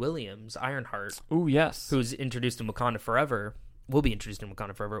Riri Williams, Ironheart, Ooh, yes. who's introduced in Wakanda Forever, will be introduced in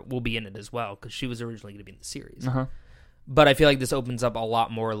Wakanda Forever, will be in it as well, because she was originally going to be in the series. Uh-huh. But I feel like this opens up a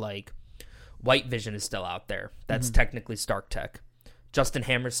lot more, like, White Vision is still out there. That's technically Stark Tech. Justin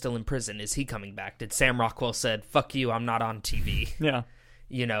Hammer's still in prison. Is he coming back? Did Sam Rockwell said, fuck you, I'm not on TV? Yeah.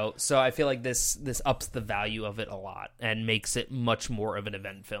 You know, so I feel like this ups the value of it a lot and makes it much more of an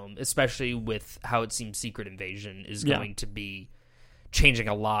event film, especially with how it seems Secret Invasion is going to be changing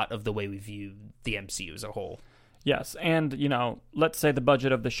a lot of the way we view the MCU as a whole. Yes, and, you know, let's say the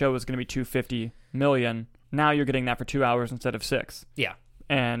budget of the show is going to be $250 million. Now you're getting that for 2 hours instead of 6. Yeah.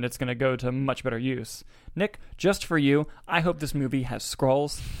 And it's going to go to much better use. Nick, just for you, I hope this movie has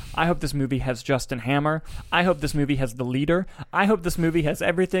Skrulls. I hope this movie has Justin Hammer. I hope this movie has the leader. I hope this movie has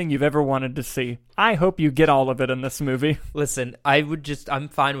everything you've ever wanted to see. I hope you get all of it in this movie. Listen, I'm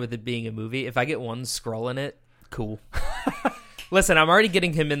fine with it being a movie. If I get one Skrull in it, cool. Listen, I'm already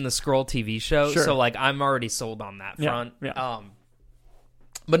getting him in the Skrull TV show, so like I'm already sold on that front. Yeah.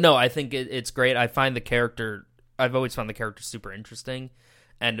 But no, I think it's great. I've always found the character super interesting.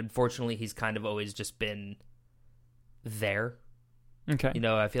 And unfortunately, he's kind of always just been there. Okay. You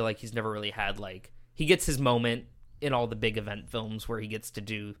know, I feel like he's never really had, like... He gets his moment in all the big event films where he gets to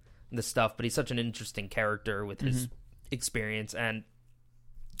do the stuff, but he's such an interesting character with his experience. And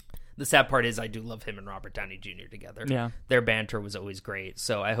the sad part is I do love him and Robert Downey Jr. together. Yeah. Their banter was always great.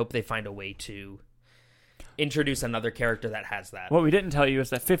 So I hope they find a way to introduce another character that has that. What we didn't tell you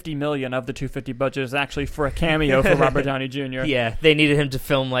is that $50 million of the $250 budget is actually for a cameo for Robert Downey Jr. Yeah, they needed him to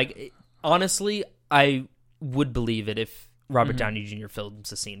film, like... Honestly, I would believe it if Robert Downey Jr.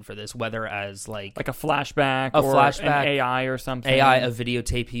 films a scene for this, whether as, like a flashback or an AI or something. AI, a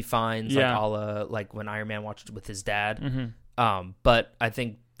videotape he finds, Yeah. like a la, like when Iron Man watched it with his dad. But I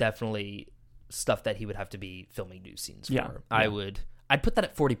think definitely stuff that he would have to be filming new scenes for. Yeah. I'd put that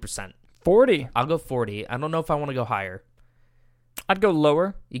at 40%. 40. I'll go 40. I don't know if I want to go higher. I'd go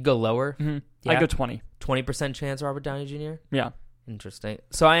lower. You go lower? Mm-hmm. Yeah. I'd go 20. 20% chance Robert Downey Jr.? Yeah. Interesting.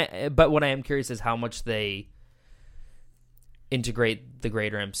 But what I am curious is how much they integrate the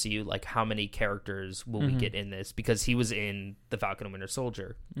greater MCU. Like, how many characters will we get in this? Because he was in The Falcon and Winter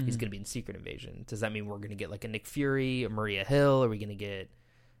Soldier. He's going to be in Secret Invasion. Does that mean we're going to get, like, a Nick Fury, a Maria Hill? Are we going to get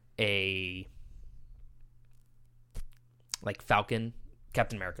a, like,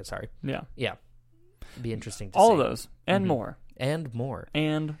 Captain America, sorry. Yeah. Yeah. It'd be interesting to All see. of those. And more. And more.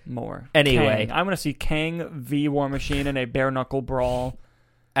 And more. Anyway. Kang. I want to see Kang v. War Machine in a bare-knuckle brawl.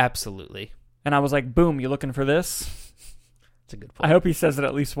 Absolutely. And I was like, boom, you looking for this? That's a good point. I hope he says it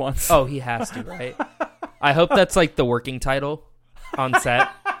at least once. Oh, he has to, right? I hope that's, like, the working title on set.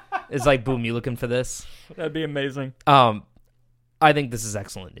 Is like, boom, you looking for this? That'd be amazing. I think this is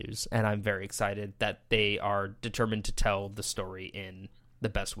excellent news, and I'm very excited that they are determined to tell the story in the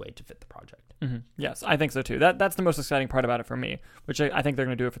best way to fit the project. Yes, I think so too. That's the most exciting part about it for me, which I think they're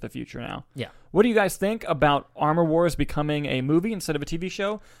going to do it for the future now. Yeah. What do you guys think about Armor Wars becoming a movie instead of a TV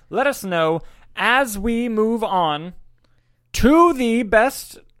show? Let us know as we move on to the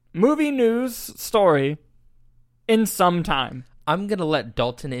best movie news story in some time. I'm going to let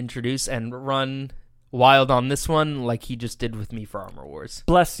Dalton introduce and run wild on this one like he just did with me for Armor Wars.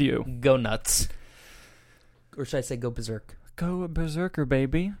 Bless you. Go nuts. Or should I say go berserk? Go berserker,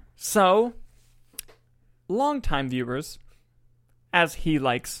 baby. So, longtime viewers, as he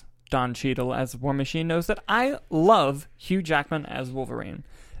likes Don Cheadle as War Machine, knows that I love Hugh Jackman as Wolverine.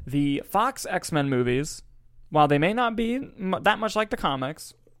 The Fox X-Men movies, while they may not be that much like the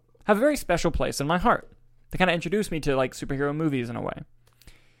comics, have a very special place in my heart. They kind of introduced me to like superhero movies in a way.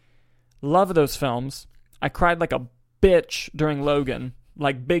 Love those films. I cried like a bitch during Logan,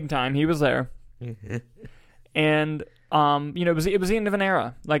 like big time. He was there. And it was the end of an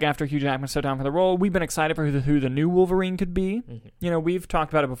era. Like after Hugh Jackman stepped down for the role, we've been excited for who the new Wolverine could be. We've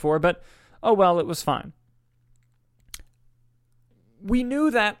talked about it before, but oh well, it was fine. We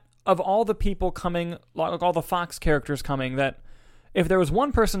knew that of all the people coming, like all the Fox characters coming, that if there was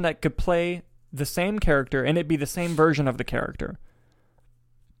one person that could play the same character and it'd be the same version of the character,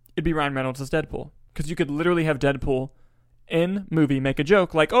 it'd be Ryan Reynolds as Deadpool. Because you could literally have Deadpool in movie make a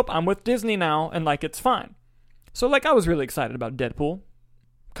joke like, oh, I'm with Disney now, and like it's fine. So like I was really excited about Deadpool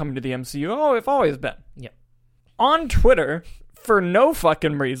coming to the MCU. Oh, I've always been. Yeah. On Twitter, for no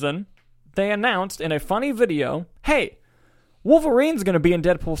fucking reason, they announced in a funny video, hey, Wolverine's going to be in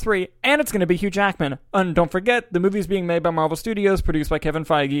Deadpool 3, and it's going to be Hugh Jackman. And don't forget, the movie's being made by Marvel Studios, produced by Kevin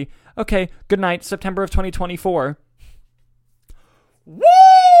Feige. Okay, good night, September of 2024. Woo!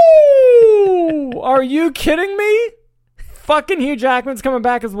 Are you kidding me? Fucking Hugh Jackman's coming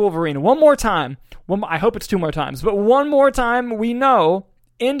back as Wolverine. One more time. I hope it's 2 more times, but one more time we know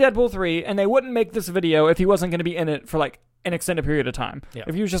in Deadpool 3, and they wouldn't make this video if he wasn't going to be in it for like an extended period of time. Yeah.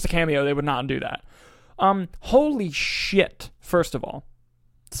 If he was just a cameo, they would not do that. Holy shit, first of all.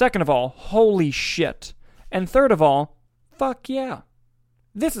 Second of all, holy shit. And third of all, fuck yeah.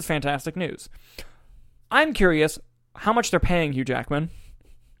 This is fantastic news. I'm curious how much they're paying Hugh Jackman.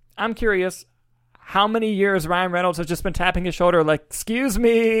 I'm curious how many years Ryan Reynolds has just been tapping his shoulder like, excuse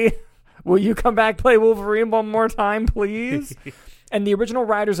me, will you come back play Wolverine one more time, please? And the original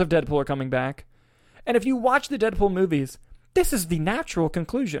writers of Deadpool are coming back. And if you watch the Deadpool movies, this is the natural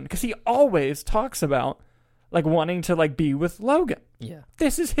conclusion, because he always talks about like wanting to like be with Logan. Yeah.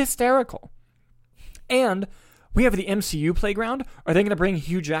 This is hysterical. And we have the MCU playground. Are they going to bring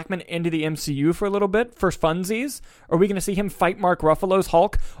Hugh Jackman into the MCU for a little bit for funsies? Are we going to see him fight Mark Ruffalo's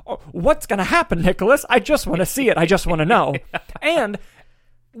Hulk? What's going to happen, Nicholas? I just want to see it. I just want to know. And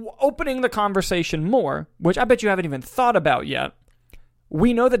opening the conversation more, which I bet you haven't even thought about yet,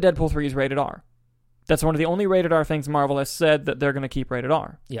 we know that Deadpool 3 is rated R. That's one of the only rated R things Marvel has said that they're going to keep rated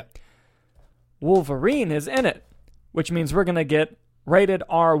R. Yeah. Wolverine is in it, which means we're going to get rated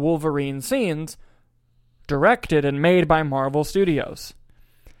R Wolverine scenes directed and made by Marvel Studios.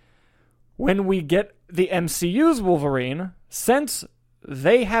 When we get the MCU's Wolverine, since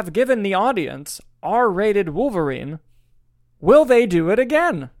they have given the audience R-rated Wolverine, will they do it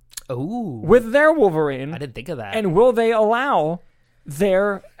again? Ooh. With their Wolverine? I didn't think of that. And will they allow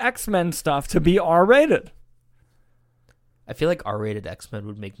their X-Men stuff to be R-rated? I feel like R-rated X-Men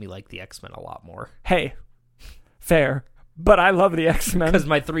would make me like the X-Men a lot more. Hey, fair. But I love the X-Men. Because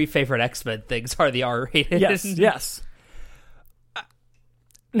my 3 favorite X-Men things are the R-rated. Yes.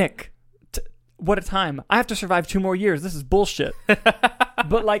 Nick, what a time. I have to survive 2 more years. This is bullshit.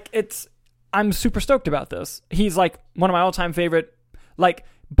 But, like, I'm super stoked about this. He's, like, one of my all-time favorite, like,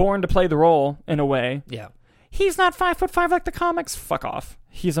 born to play the role, in a way. Yeah. He's not 5'5" like the comics. Fuck off.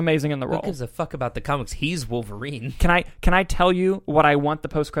 He's amazing in the role. Who gives a fuck about the comics? He's Wolverine. Can I tell you what I want the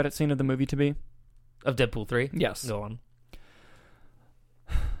post-credit scene of the movie to be? Of Deadpool 3? Yes. Go on.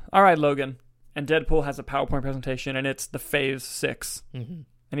 All right, Logan. And Deadpool has a PowerPoint presentation, and it's the Phase 6. Mm-hmm.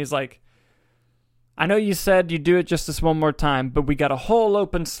 And he's like, I know you said you'd do it just this one more time, but we got a whole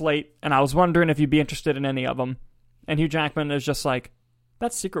open slate, and I was wondering if you'd be interested in any of them. And Hugh Jackman is just like,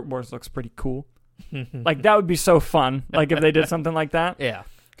 that Secret Wars looks pretty cool. Like, that would be so fun, like, if they did something like that. Yeah.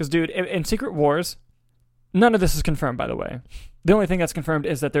 Because, dude, in Secret Wars, none of this is confirmed, by the way. The only thing that's confirmed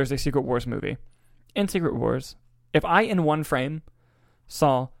is that there's a Secret Wars movie. In Secret Wars, if I, in one frame,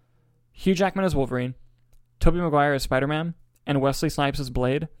 saw Hugh Jackman as Wolverine, Tobey Maguire as Spider-Man, and Wesley Snipes as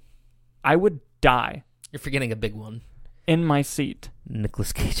Blade, I would die. You're forgetting a big one. In my seat.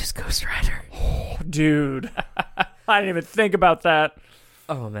 Nicolas Cage as Ghost Rider. Oh, dude. I didn't even think about that.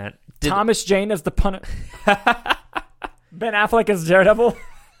 Oh, man. Thomas Jane as the Ben Affleck as Daredevil.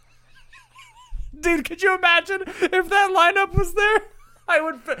 Dude, could you imagine if that lineup was there?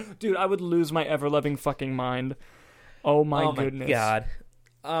 I would lose my ever-loving fucking mind. Oh my goodness. God.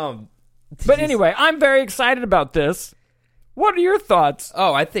 But anyway, I'm very excited about this. What are your thoughts?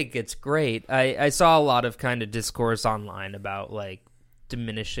 Oh, I think it's great. I saw a lot of kind of discourse online about, like,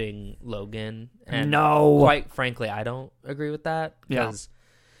 diminishing Logan. And No. quite frankly, I don't agree with that. Because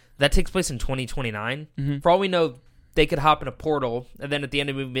that takes place in 2029. Mm-hmm. For all we know, they could hop in a portal, and then at the end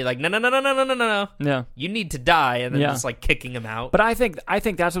of the movie be like, no. Yeah. You need to die, and then just, like, kicking him out. But I think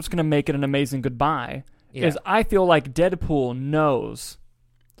that's what's going to make it an amazing goodbye. Yeah. Is I feel like Deadpool knows,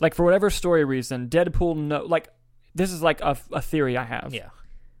 like, for whatever story reason, Deadpool like, this is like a theory I have. Yeah.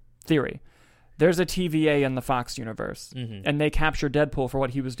 Theory. There's a TVA in the Fox universe, Mm-hmm. and they captured Deadpool for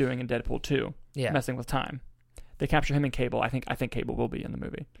what he was doing in Deadpool 2, Yeah. messing with time. They capture him and Cable. I think Cable will be in the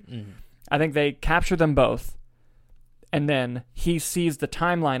movie. Mm-hmm. I think they capture them both, and then he sees the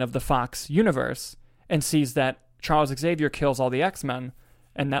timeline of the Fox universe and sees that Charles Xavier kills all the X-Men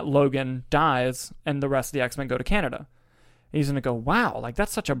and that Logan dies and the rest of the X-Men go to Canada. He's going to go, wow, like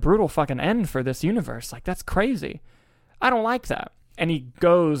that's such a brutal fucking end for this universe. Like that's crazy. I don't like that. And he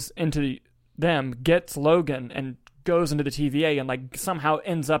goes into them, gets Logan, and goes into the TVA and like somehow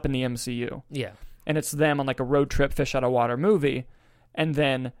ends up in the MCU. Yeah. And it's them on like a road trip, fish out of water movie. And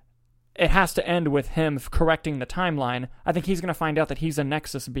then it has to end with him correcting the timeline. I think he's going to find out that he's a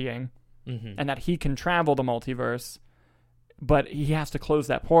Nexus being and that he can travel the multiverse, but he has to close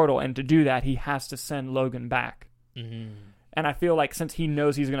that portal. And to do that, he has to send Logan back. Mm-hmm. And I feel like since he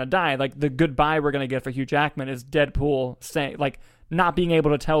knows he's going to die, like the goodbye we're going to get for Hugh Jackman is Deadpool saying, like, not being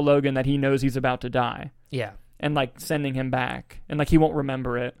able to tell Logan that he knows he's about to die. Yeah. And like sending him back. And like he won't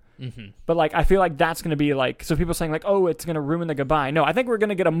remember it. Mm-hmm. But like I feel like that's going to be like, so people saying like, oh, it's going to ruin the goodbye. No, I think we're going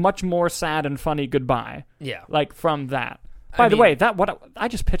to get a much more sad and funny goodbye. Yeah. Like from that. By the way, that what I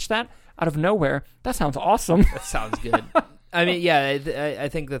just pitched that out of nowhere. That sounds awesome. That sounds good. I mean, yeah, I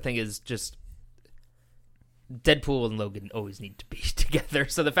think the thing is just Deadpool and Logan always need to be together.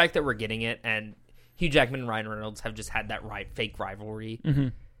 So the fact that we're getting it, and Hugh Jackman and Ryan Reynolds have just had that fake rivalry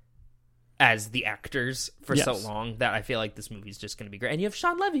as the actors for so long that I feel like this movie's just going to be great. And you have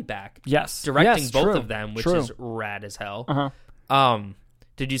Sean Levy back. Yes. Directing both true. of them, which is rad as hell. Uh-huh.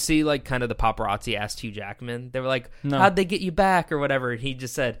 Did you see like kind of the paparazzi asked Hugh Jackman? They were like, No. how'd they get you back or whatever? And he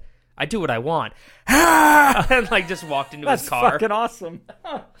just said, I do what I want. And like just walked into his car. That's fucking awesome.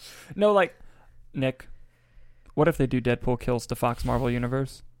 No, like, Nick, what if they do Deadpool kills the Fox Marvel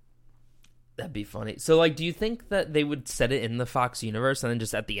universe? That'd be funny. So, like, do you think that they would set it in the Fox universe and then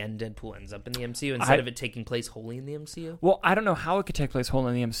just at the end Deadpool ends up in the MCU instead of it taking place wholly in the MCU? Well, I don't know how it could take place wholly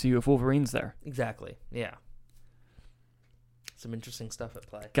in the MCU if Wolverine's there. Exactly. Yeah. Some interesting stuff at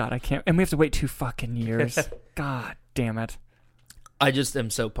play. God, I can't. And we have to wait 2 fucking years. God damn it. I just am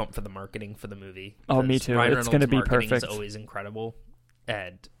so pumped for the marketing for the movie. Oh, me too. Ryan It's going to be perfect. Is always incredible,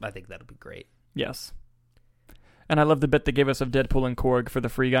 and I think that'll be great. Yes. And I love the bit they gave us of Deadpool and Korg for the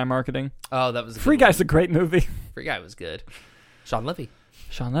Free Guy marketing. Oh, that was a Free good Guy's one. a great movie. Free Guy was good. Sean Levy.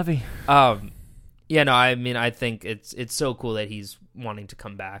 Sean Levy. Yeah, no, I mean, I think it's so cool that he's wanting to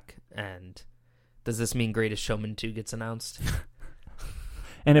come back. And does this mean Greatest Showman 2 gets announced?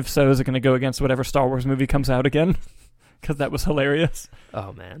 And if so, is it going to go against whatever Star Wars movie comes out again? Because that was hilarious.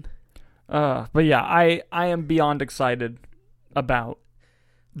 Oh, man. But yeah, I am beyond excited about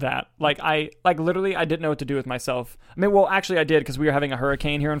that. Like literally I didn't know what to do with myself. I mean, well, actually I did, because we were having a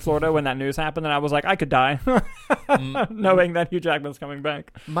hurricane here in Florida when that news happened, and I was like, I could die knowing that Hugh Jackman's coming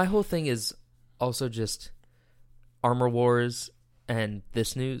back. My whole thing is also just Armor Wars and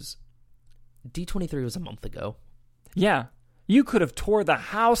this news. D23 was a month ago. Yeah. You could have tore the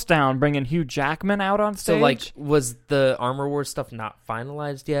house down bringing Hugh Jackman out on stage. So, like, was the Armor Wars stuff not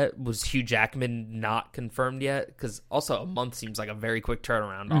finalized yet? Was Hugh Jackman not confirmed yet? Because also a month seems like a very quick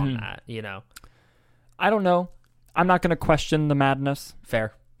turnaround on that, you know? I don't know. I'm not going to question the madness.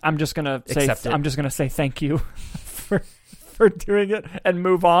 Fair. I'm just going to say Accept it. I'm just going to say thank you for doing it and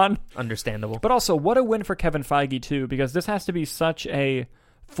move on. Understandable. But also, what a win for Kevin Feige too, because this has to be such a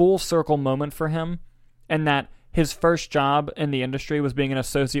full circle moment for him, and that his first job in the industry was being an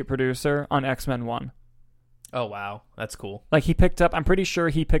associate producer on X-Men 1. Oh, wow. That's cool. Like, I'm pretty sure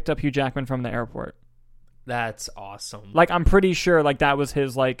he picked up Hugh Jackman from the airport. That's awesome. Like, I'm pretty sure, like, that was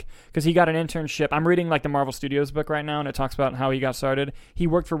his, like, because he got an internship. I'm reading, like, the Marvel Studios book right now, and it talks about how he got started. He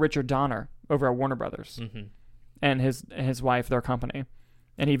worked for Richard Donner over at Warner Brothers and his wife, their company.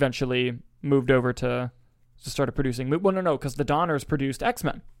 And he eventually moved over to started producing. Well, no, because the Donners produced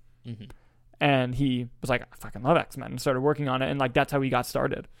X-Men. And he was like, I fucking love X-Men, and started working on it. And, like, that's how he got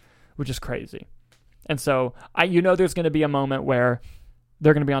started, which is crazy. And so, there's going to be a moment where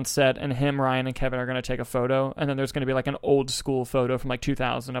they're going to be on set, and him, Ryan, and Kevin are going to take a photo. And then there's going to be, like, an old school photo from, like,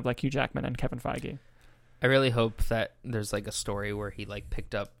 2000 of, like, Hugh Jackman and Kevin Feige. I really hope that there's, like, a story where he, like,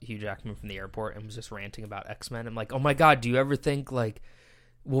 picked up Hugh Jackman from the airport and was just ranting about X-Men. I'm like, oh, my God, do you ever think, like,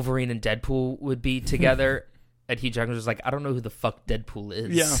 Wolverine and Deadpool would be together? And Hugh Jackman was like, I don't know who the fuck Deadpool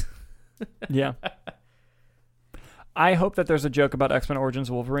is. Yeah. Yeah. I hope that there's a joke about X-Men Origins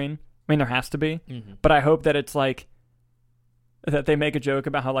Wolverine. I mean, there has to be. But I hope that it's like that they make a joke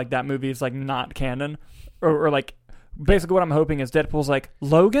about how, like, that movie is, like, not canon. Or like, basically what I'm hoping is Deadpool's like,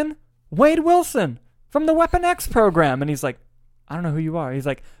 Logan? Wade Wilson from the Weapon X program. And he's like, I don't know who you are. He's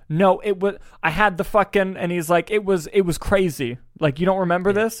like, no, I had the fucking, and he's like, it was crazy. Like, you don't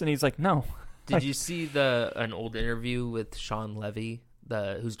remember this? And he's like, no. Did you see an old interview with Sean Levy,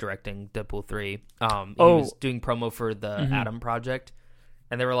 who's directing Deadpool 3. He was doing promo for the Adam Project,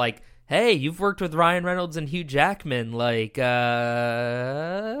 and they were like, "Hey, you've worked with Ryan Reynolds and Hugh Jackman. Like,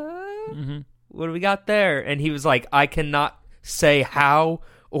 what do we got there?" And he was like, "I cannot say how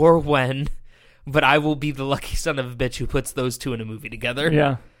or when, but I will be the lucky son of a bitch who puts those two in a movie together."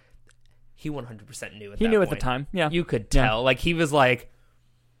 Yeah. He 100% knew. He knew at the time. Yeah, you could tell. Yeah. Like he was like,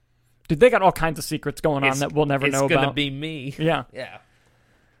 "Dude, they got all kinds of secrets going on that we'll never know about." It's gonna be me. Yeah, yeah.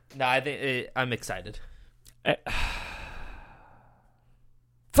 No, I think I'm excited.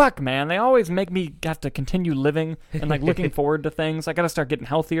 Fuck, man, they always make me have to continue living and like looking forward to things. I gotta start getting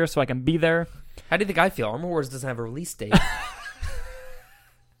healthier so I can be there. How do you think I feel? Armor Wars doesn't have a release date.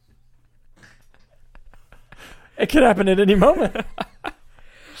 It could happen at any moment.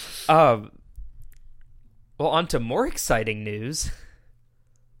 Well, on to more exciting news.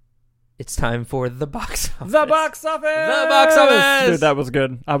 It's time for the box office. The box office. The box office. Dude, that was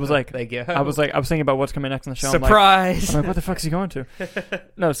good. I was like, thank you. I was thinking about what's coming next in the show. Surprise. I'm like, what the fuck's he going to?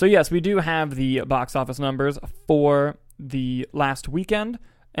 No, so yes, we do have the box office numbers for the last weekend.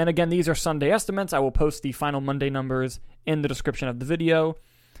 And again, these are Sunday estimates. I will post the final Monday numbers in the description of the video.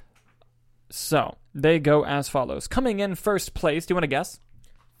 So they go as follows. Coming in first place. Do you want to guess?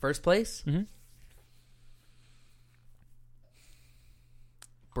 First place? Mm-hmm.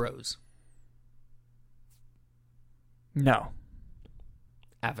 Bros. No.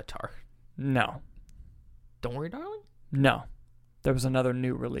 Avatar. No. Don't Worry, Darling? No. There was another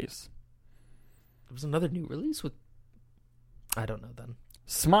new release. There was another new release with... I don't know then.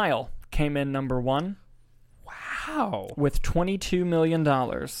 Smile came in number 1. Wow. With $22 million.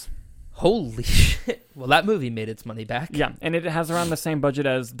 Holy shit. Well, that movie made its money back. Yeah, and it has around the same budget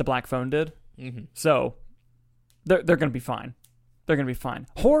as The Black Phone did. Mm-hmm. So, they're going to be fine. They're going to be fine.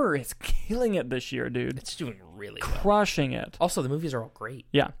 Horror is killing it this year, dude. It's doing really well. Crushing it. Also, the movies are all great.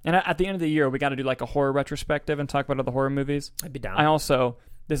 Yeah, and at the end of the year, we got to do like a horror retrospective and talk about other horror movies. I'd be down. I also,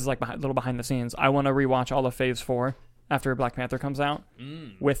 this is like a little behind the scenes, I want to rewatch all of Phase 4 after Black Panther comes out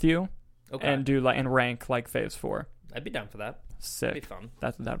with you and do like and rank like Phase 4. I'd be down for that. Sick. That'd be fun.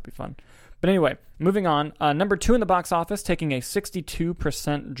 That would be fun. But anyway, moving on. Number 2 in the box office, taking a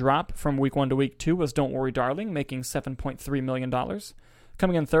 62% drop from week 1 to week 2, was Don't Worry, Darling, making $7.3 million.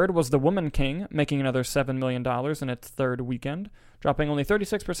 Coming in third was The Woman King, making another $7 million in its third weekend, dropping only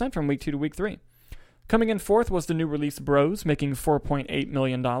 36% from week 2 to week 3. Coming in fourth was the new release Bros, making $4.8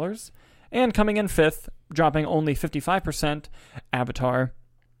 million. And coming in fifth, dropping only 55%, Avatar,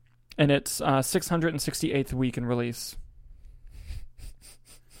 in its 668th week in release.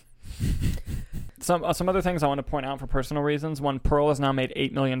 Some other things I want to point out for personal reasons. One, Pearl has now made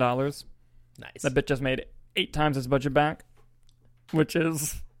 $8 million. Nice. That bitch just made 8 times its budget back, which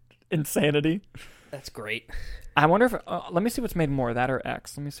is insanity. That's great. I wonder if... let me see what's made more, that or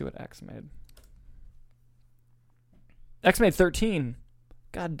X. Let me see what X made. X made 13.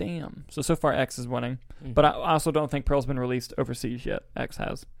 God damn. So far X is winning. Mm-hmm. But I also don't think Pearl's been released overseas yet. X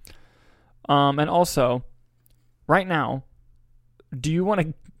has. And also, right now, do you want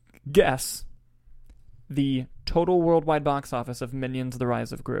to guess the total worldwide box office of Minions: The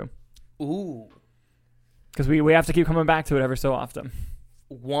Rise of Gru? Ooh. Because we have to keep coming back to it every so often.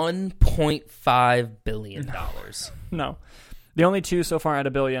 $1.5 billion. No. The only two so far at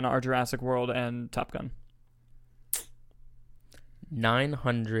 $1 billion are Jurassic World and Top Gun.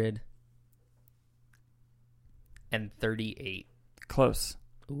 938. Close.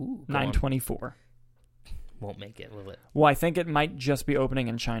 Ooh. 924. Won't make it, will it? Well, I think it might just be opening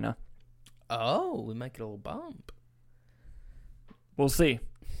in China. Oh, we might get a little bump. We'll see.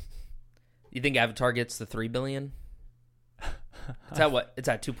 You think Avatar gets the $3 billion? It's at what? It's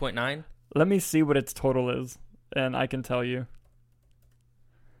at 2.9? Let me see what its total is, and I can tell you.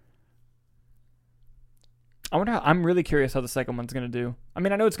 I'm really curious how the second one's going to do. I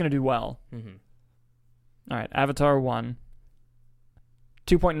mean, I know it's going to do well. Mm-hmm. All right, Avatar 1.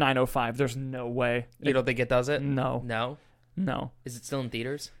 2.905. There's no way. You don't think it does it? No. No? No. Is it still in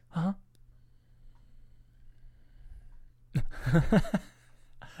theaters? Huh?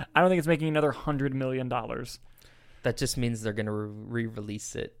 I don't think it's making another $100 million. That just means they're going to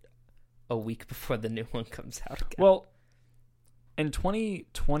re-release it a week before the new one comes out again. Well, in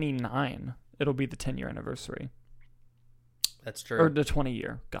 2029, it'll be the 10-year anniversary. That's true. Or the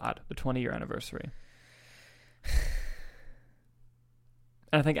 20-year. God, the 20-year anniversary.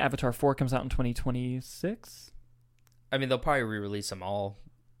 And I think Avatar 4 comes out in 2026. I mean, they'll probably re-release them all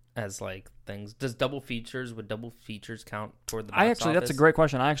as like things. Would double features count toward the box office? That's a great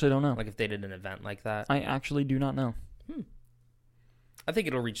question. I actually don't know. Like if they did an event like that. I actually do not know. I think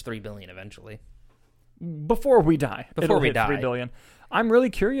it'll reach $3 billion eventually. before we die. Before we hit die. 3 billion. I'm really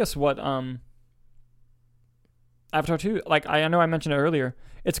curious what Avatar 2, like I know I mentioned it earlier,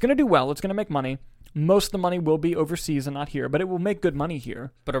 it's going to do well. It's going to make money. Most of the money will be overseas and not here, but it will make good money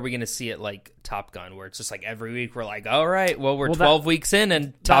here. But are we going to see it like Top Gun, where it's just like every week we're like, all right, well, we're 12 weeks in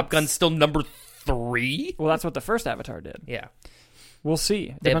and Top Gun's still number 3? Well, that's what the first Avatar did. Yeah. We'll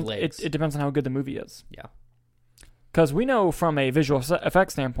see. It depends on how good the movie is. Yeah. Because we know from a visual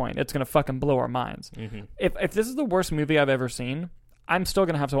effects standpoint, it's going to fucking blow our minds. Mm-hmm. If this is the worst movie I've ever seen, I'm still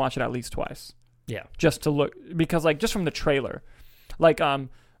going to have to watch it at least twice. Yeah. Just to look, because like just from the trailer, like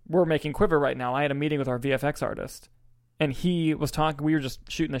we're making Quiver right now. I had a meeting with our VFX artist, and he was talking. We were just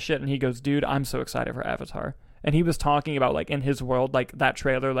shooting the shit, and he goes, "Dude, I'm so excited for Avatar." And he was talking about like in his world, like that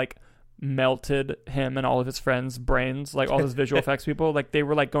trailer, like melted him and all of his friends' brains, like all his visual effects people, like they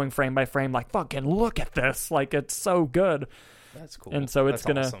were like going frame by frame, like fucking look at this, like it's so good. That's cool. And so it's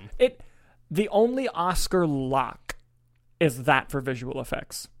awesome. The only Oscar lock is that for visual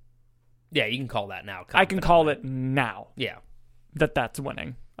effects. Yeah, you can call that now. I can call it now. Yeah. That's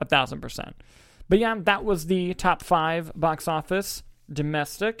winning 1,000%. But yeah, that was the top 5 box office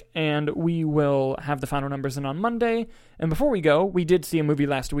domestic, and we will have the final numbers in on Monday. And before we go, we did see a movie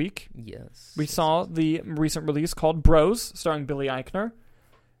last week. Yes. We saw the recent release called Bros, starring Billy Eichner.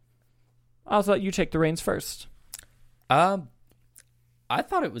 I'll let you take the reins first. I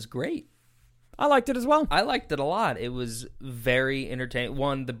thought it was great. I liked it as well. I liked it a lot. It was very entertaining.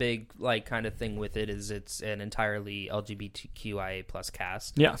 One, the big like kind of thing with it is it's an entirely LGBTQIA plus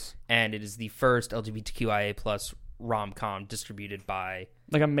cast. Yes. And it is the first LGBTQIA plus rom-com distributed by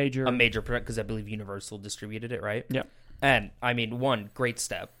like a major because I believe Universal distributed it, right? Yeah. And I mean, one, great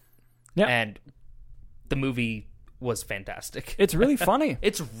step. Yeah. And the movie was fantastic. It's really funny.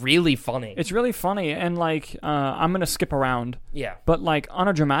 It's really funny. It's really funny, and like I'm gonna skip around. Yeah. But like on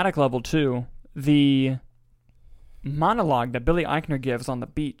a dramatic level too, the monologue that Billy Eichner gives on the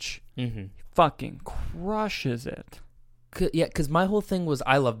beach fucking crushes it. Yeah, because my whole thing was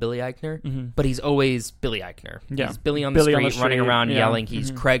I love Billy Eichner, but he's always Billy Eichner. Yeah. He's Billy on the street running around yelling.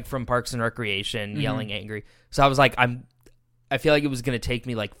 He's Craig from Parks and Recreation yelling angry. So I was like, I feel like it was going to take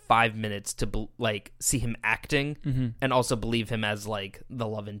me like 5 minutes to like see him acting and also believe him as like the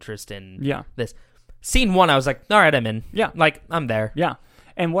love interest in this. Scene 1, I was like, all right, I'm in. Yeah. Like, I'm there. Yeah.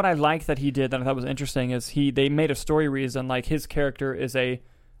 And what I liked that he did that I thought was interesting is they made a story reason, like his character is a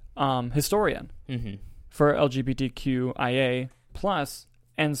historian for LGBTQIA plus,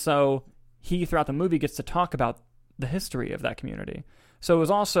 and so he throughout the movie gets to talk about the history of that community. So it was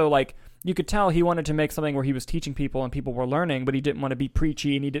also like you could tell he wanted to make something where he was teaching people and people were learning, but he didn't want to be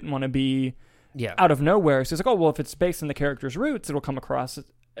preachy and he didn't want to be out of nowhere. So he's like, oh well, if it's based in the character's roots, it'll come across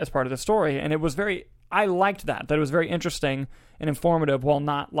as part of the story. And it was I liked that it was very interesting and informative while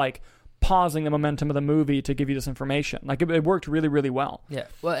not like pausing the momentum of the movie to give you this information. Like it worked really, really well. Yeah.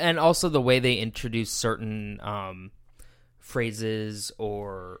 Well, and also the way they introduce certain phrases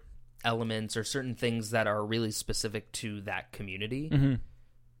or elements or certain things that are really specific to that community.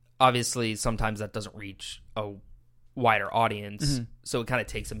 Obviously, sometimes that doesn't reach a wider audience, so it kind of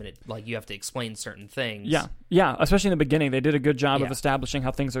takes a minute. Like you have to explain certain things. Yeah. Especially in the beginning, they did a good job of establishing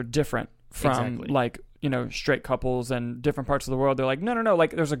how things are different from like straight couples and different parts of the world. They're like, no.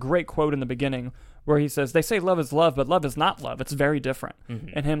 Like there's a great quote in the beginning where he says, "They say love is love, but love is not love. It's very different."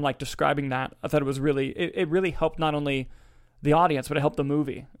 And him like describing that, I thought it was really it really helped not only the audience, but it helped the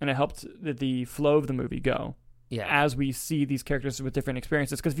movie and it helped the flow of the movie go. Yeah. As we see these characters with different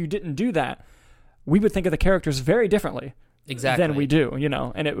experiences, because if you didn't do that, we would think of the characters very differently than we do,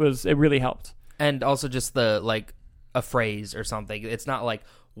 and it really helped. And also just the like a phrase or something. It's not like,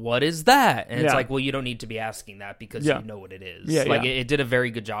 what is that? And it's like, well, you don't need to be asking that because you know what it is. It did a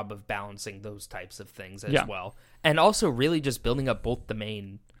very good job of balancing those types of things as well. And also really just building up both the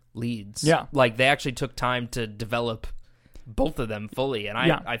main leads. Yeah. Like they actually took time to develop both of them fully. And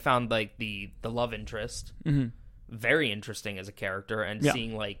I found like the love interest very interesting as a character, and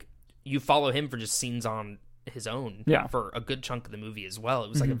seeing like you follow him for just scenes on his own for a good chunk of the movie as well. It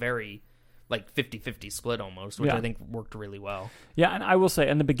was like a very like 50-50 split almost, which I think worked really well. Yeah, and I will say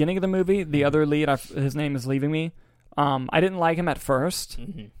in the beginning of the movie, the other lead, his name is leaving me. I didn't like him at first,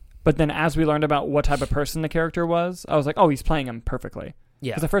 but then as we learned about what type of person the character was, I was like, oh, he's playing him perfectly.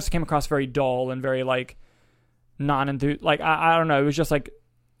 Yeah, because at first it came across very dull and very like non-enthused. Like I don't know, it was just like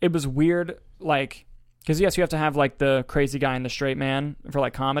it was weird. Like because yes, you have to have like the crazy guy and the straight man for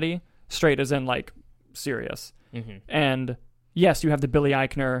like comedy. Straight as in like serious, and yes, you have the Billy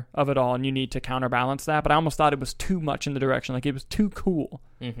Eichner of it all, and you need to counterbalance that. But I almost thought it was too much in the direction, like it was too cool.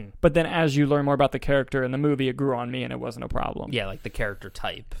 Mm-hmm. But then, as you learn more about the character in the movie, it grew on me, and it wasn't a problem. Yeah, like the character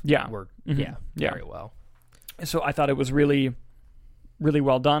type. Yeah. Worked. Mm-hmm. Yeah. Very well. So I thought it was really, really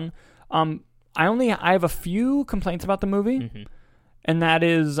well done. I have a few complaints about the movie, Mm-hmm. and that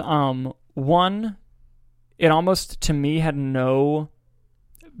is one, it almost to me had no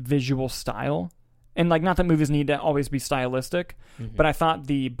visual style. And like, not that movies need to always be stylistic, Mm-hmm. but I thought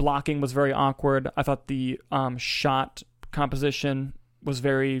the blocking was very awkward. I thought the shot composition was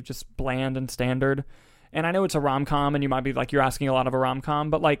very just bland and standard. And I know it's a rom-com, and you might be like, you're asking a lot of a rom-com,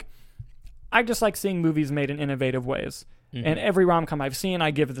 but like, I just like seeing movies made in innovative ways. Mm-hmm. And every rom-com I've seen,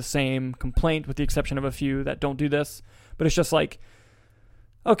 I give the same complaint, with the exception of a few that don't do this. But it's just like,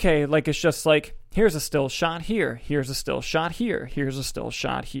 okay, like it's just like, here's a still shot here, here's a still shot here, here's a still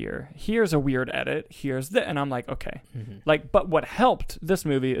shot here, here's a weird edit, here's the, and I'm like, okay. Mm-hmm. Like, but what helped this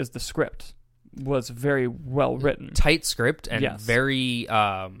movie is the script was very well written. Tight script and Yes. very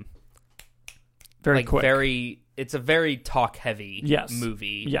Very like quick. it's a very talk heavy Yes.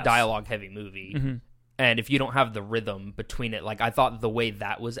 movie, Yes. dialogue heavy movie. Mm-hmm. And if you don't have the rhythm between it, like I thought the way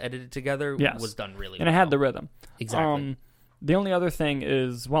that was edited together Yes. was done really And well. it had the rhythm. Exactly. The only other thing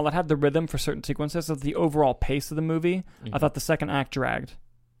is, while it had the rhythm for certain sequences, of the overall pace of the movie, I thought the second act dragged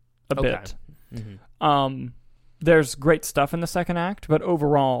a bit. Mm-hmm. There's great stuff in the second act, but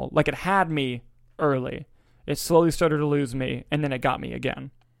overall, like, it had me early. It slowly started to lose me, and then it got me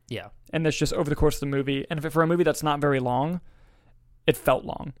again. Yeah. And that's just over the course of the movie. And for a movie that's not very long, it felt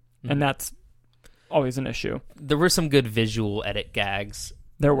long. Mhm. And that's always an issue. There were some good visual edit gags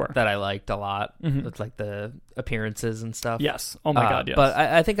There were. that I liked a lot Mhm. with like the appearances and stuff. Yes. Oh my God, yes. But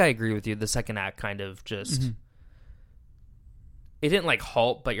I think I agree with you. The second act kind of just Mhm. it didn't like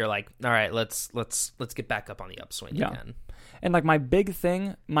halt, but you're like, all right, let's get back up on the upswing Yeah. again. And like, my big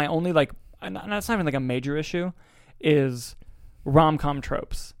thing, my only like, and that's not even like a major issue, is rom-com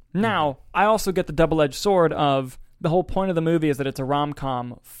tropes. Now, I also get the double-edged sword of the whole point of the movie is that it's a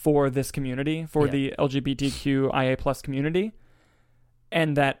rom-com for this community, for Yeah. the LGBTQIA plus community,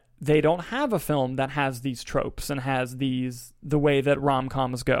 and that they don't have a film that has these tropes and has these, the way that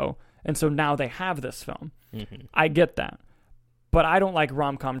rom-coms go. And so now they have this film. Mm-hmm. I get that. But I don't like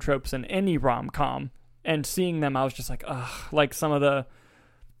rom-com tropes in any rom-com. And seeing them, I was just like, ugh. Like some of the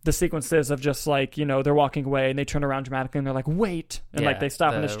sequences of just like, you know, they're walking away and they turn around dramatically and they're like, wait. And like they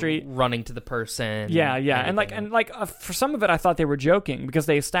stop in the street. Running to the person. Yeah, yeah. And everything. like for some of it, I thought they were joking because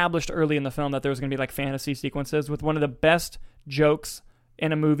they established early in the film that there was going to be like fantasy sequences, with one of the best jokes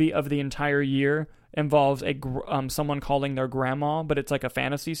in a movie of the entire year involves someone calling their grandma, but it's like a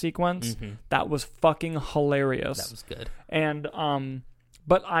fantasy sequence. Mhm. That was fucking hilarious. That was good. And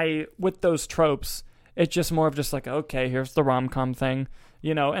but with those tropes, it's just more of just like, okay, here's the rom-com thing,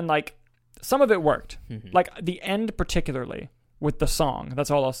 you know, and like some of it worked. Mhm. Like the end particularly with the song, that's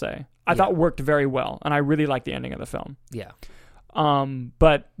all I'll say. I thought worked very well, and I really liked the ending of the film. Yeah.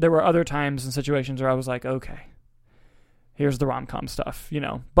 But there were other times and situations where I was like, okay, here's the rom-com stuff, you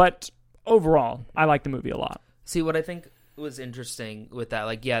know. But overall, I like the movie a lot. See, what I think was interesting with that,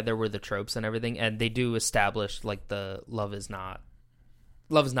 like, yeah, there were the tropes and everything, and they do establish like the love is not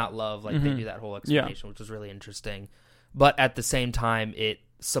love. Like they do that whole explanation, which was really interesting. But at the same time, it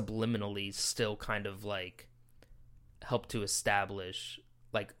subliminally still kind of like helped to establish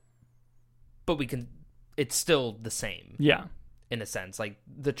like, but it's still the same. Yeah. In a sense, like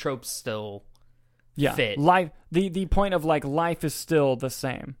the tropes still Yeah. fit. Life, the point of like life is still the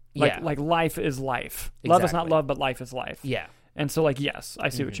same. Like, Yeah. like life is life. Love is not Exactly. love, but life is life. Yeah. And so like, yes, I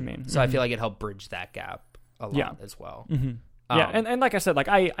see what you mean. So I feel like it helped bridge that gap a lot Yeah. as well. Mm-hmm. Yeah, and like I said, like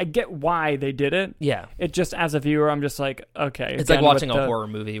I get why they did it. Yeah. It just, as a viewer, I'm just like, okay. It's like again, watching with a the- horror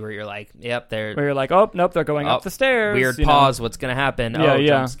movie where you're like, yep, they're where you're like, oh nope, they're going up the stairs. Weird you know? pause. What's gonna happen? Yeah, Oh, yeah.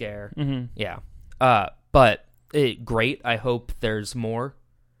 jump scare. Mhm. Yeah. But great. I hope there's more,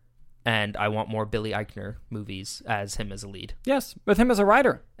 and I want more Billy Eichner movies as him as a lead Yes, with him as a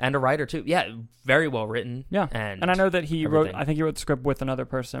writer. and a writer too. Yeah, very well written. Yeah, and I know that he everything. wrote. I think he wrote the script with another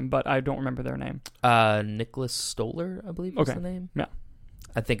person, but I don't remember their name. Nicholas Stoller, I believe is Okay. the name. Yeah.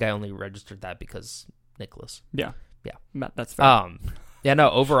 I think I only registered that because Nicholas. Yeah, Yeah. That's fair. Yeah. No.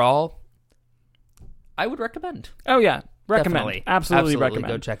 Overall, I would recommend. Oh yeah, recommend. Definitely. Absolutely recommend.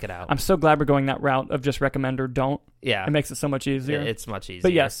 Go check it out. I'm so glad we're going that route of just recommend or don't. Yeah. It makes it so much easier. It's much easier.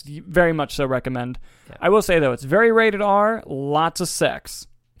 But yes, very much so recommend. Yeah. I will say though, it's very rated R. Lots of sex.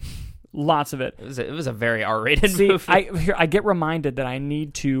 Lots of it. It was a very R-rated See, movie. I get reminded that I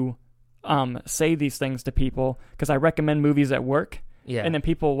need to say these things to people because I recommend movies at work. Yeah. And then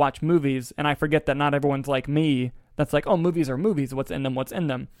people watch movies, and I forget that not everyone's like me, that's like, oh, movies are movies. What's in them? What's in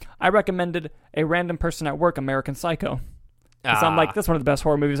them? I recommended a random person at work American Psycho. So I'm like, that's one of the best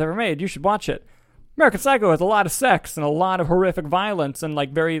horror movies ever made. You should watch it. American Psycho has a lot of sex and a lot of horrific violence and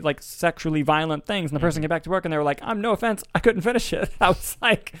like very like sexually violent things. And the person came back to work and they were like, no offense, I couldn't finish it. I was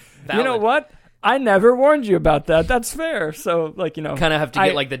like, You know what? I never warned you about that. That's fair. So like, you know, kind of have to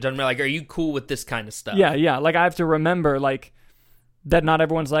get like the judgment. Like, are you cool with this kind of stuff? Yeah. Like I have to remember like that not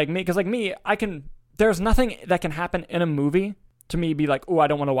everyone's like me. Because like me, there's nothing that can happen in a movie to me be like, oh, I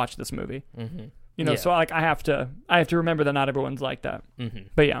don't want to watch this movie. Mm-hmm. You know, so like I have to remember that not everyone's like that. Mm-hmm.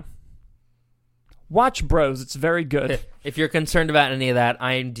 But yeah. Watch Bros. It's very good. If you're concerned about any of that,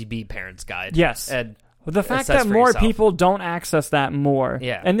 IMDb Parents Guide. Yes. And the fact that more people don't access that more.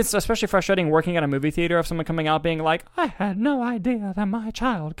 Yeah. And it's especially frustrating working at a movie theater of someone coming out being like, I had no idea that my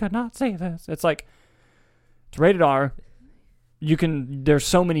child could not see this. It's like, it's rated R. There's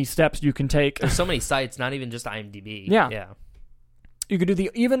so many steps you can take. There's so many sites, not even just IMDb. Yeah. You could do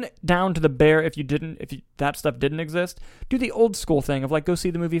even down to the bare, if that stuff didn't exist, do the old school thing of like, go see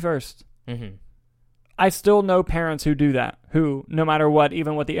the movie first. Mm-hmm. I still know parents who do that, who, no matter what,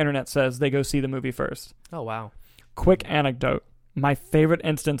 even what the internet says, they go see the movie first. Oh, wow. Quick anecdote. My favorite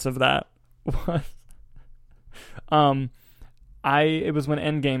instance of that was, it was when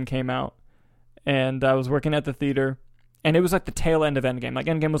Endgame came out, and I was working at the theater, and it was like the tail end of Endgame. Like,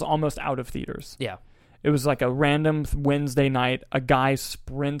 Endgame was almost out of theaters. Yeah. It was like a random Wednesday night. A guy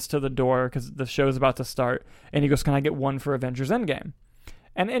sprints to the door because the show's about to start, and he goes, can I get one for Avengers Endgame?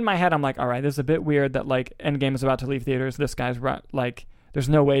 And in my head, I'm like, all right, this is a bit weird that, like, Endgame is about to leave theaters. This guy's, like, there's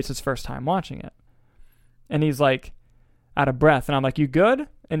no way it's his first time watching it. And he's, like, out of breath. And I'm like, you good?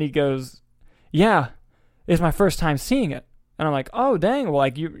 And he goes, yeah, it's my first time seeing it. And I'm like, oh, dang. Well,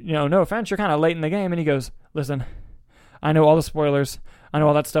 like, you know, no offense, you're kind of late in the game. And he goes, listen, I know all the spoilers. I know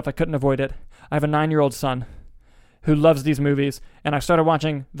all that stuff. I couldn't avoid it. I have a 9-year-old son who loves these movies, and I started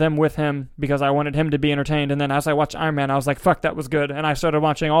watching them with him because I wanted him to be entertained. And then as I watched Iron Man, I was like, fuck, that was good. And I started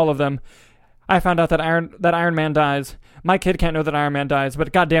watching all of them. I found out that Iron Man dies. My kid can't know that Iron Man dies,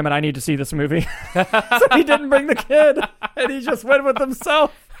 but God damn it, I need to see this movie. So he didn't bring the kid, and he just went with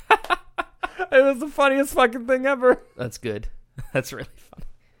himself. It was the funniest fucking thing ever. That's good. That's really funny.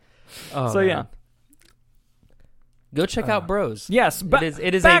 Oh, so, man. Yeah. Go check out Bros. Yes, but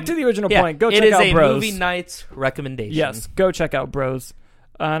it is back to the original point. Go check out Bros. It is a movie night's recommendation. Yes, go check out Bros.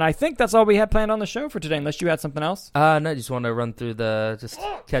 And I think that's all we had planned on the show for today, unless you had something else. No, I just want to run through just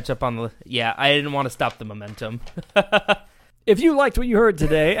catch up on the... Yeah, I didn't want to stop the momentum. If you liked what you heard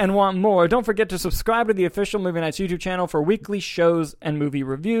today and want more, don't forget to subscribe to the official Movie Nights YouTube channel for weekly shows and movie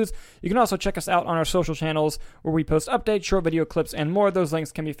reviews. You can also check us out on our social channels where we post updates, short video clips, and more. Those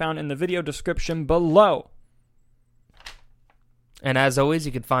links can be found in the video description below. And as always,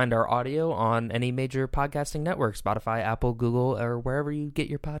 you can find our audio on any major podcasting network, Spotify, Apple, Google, or wherever you get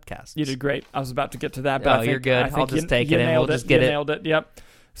your podcasts. You did great. I was about to get to that, but you're good. I'll just take it and we'll just get it. You nailed it. Yep.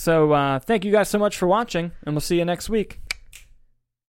 So thank you guys so much for watching, and we'll see you next week.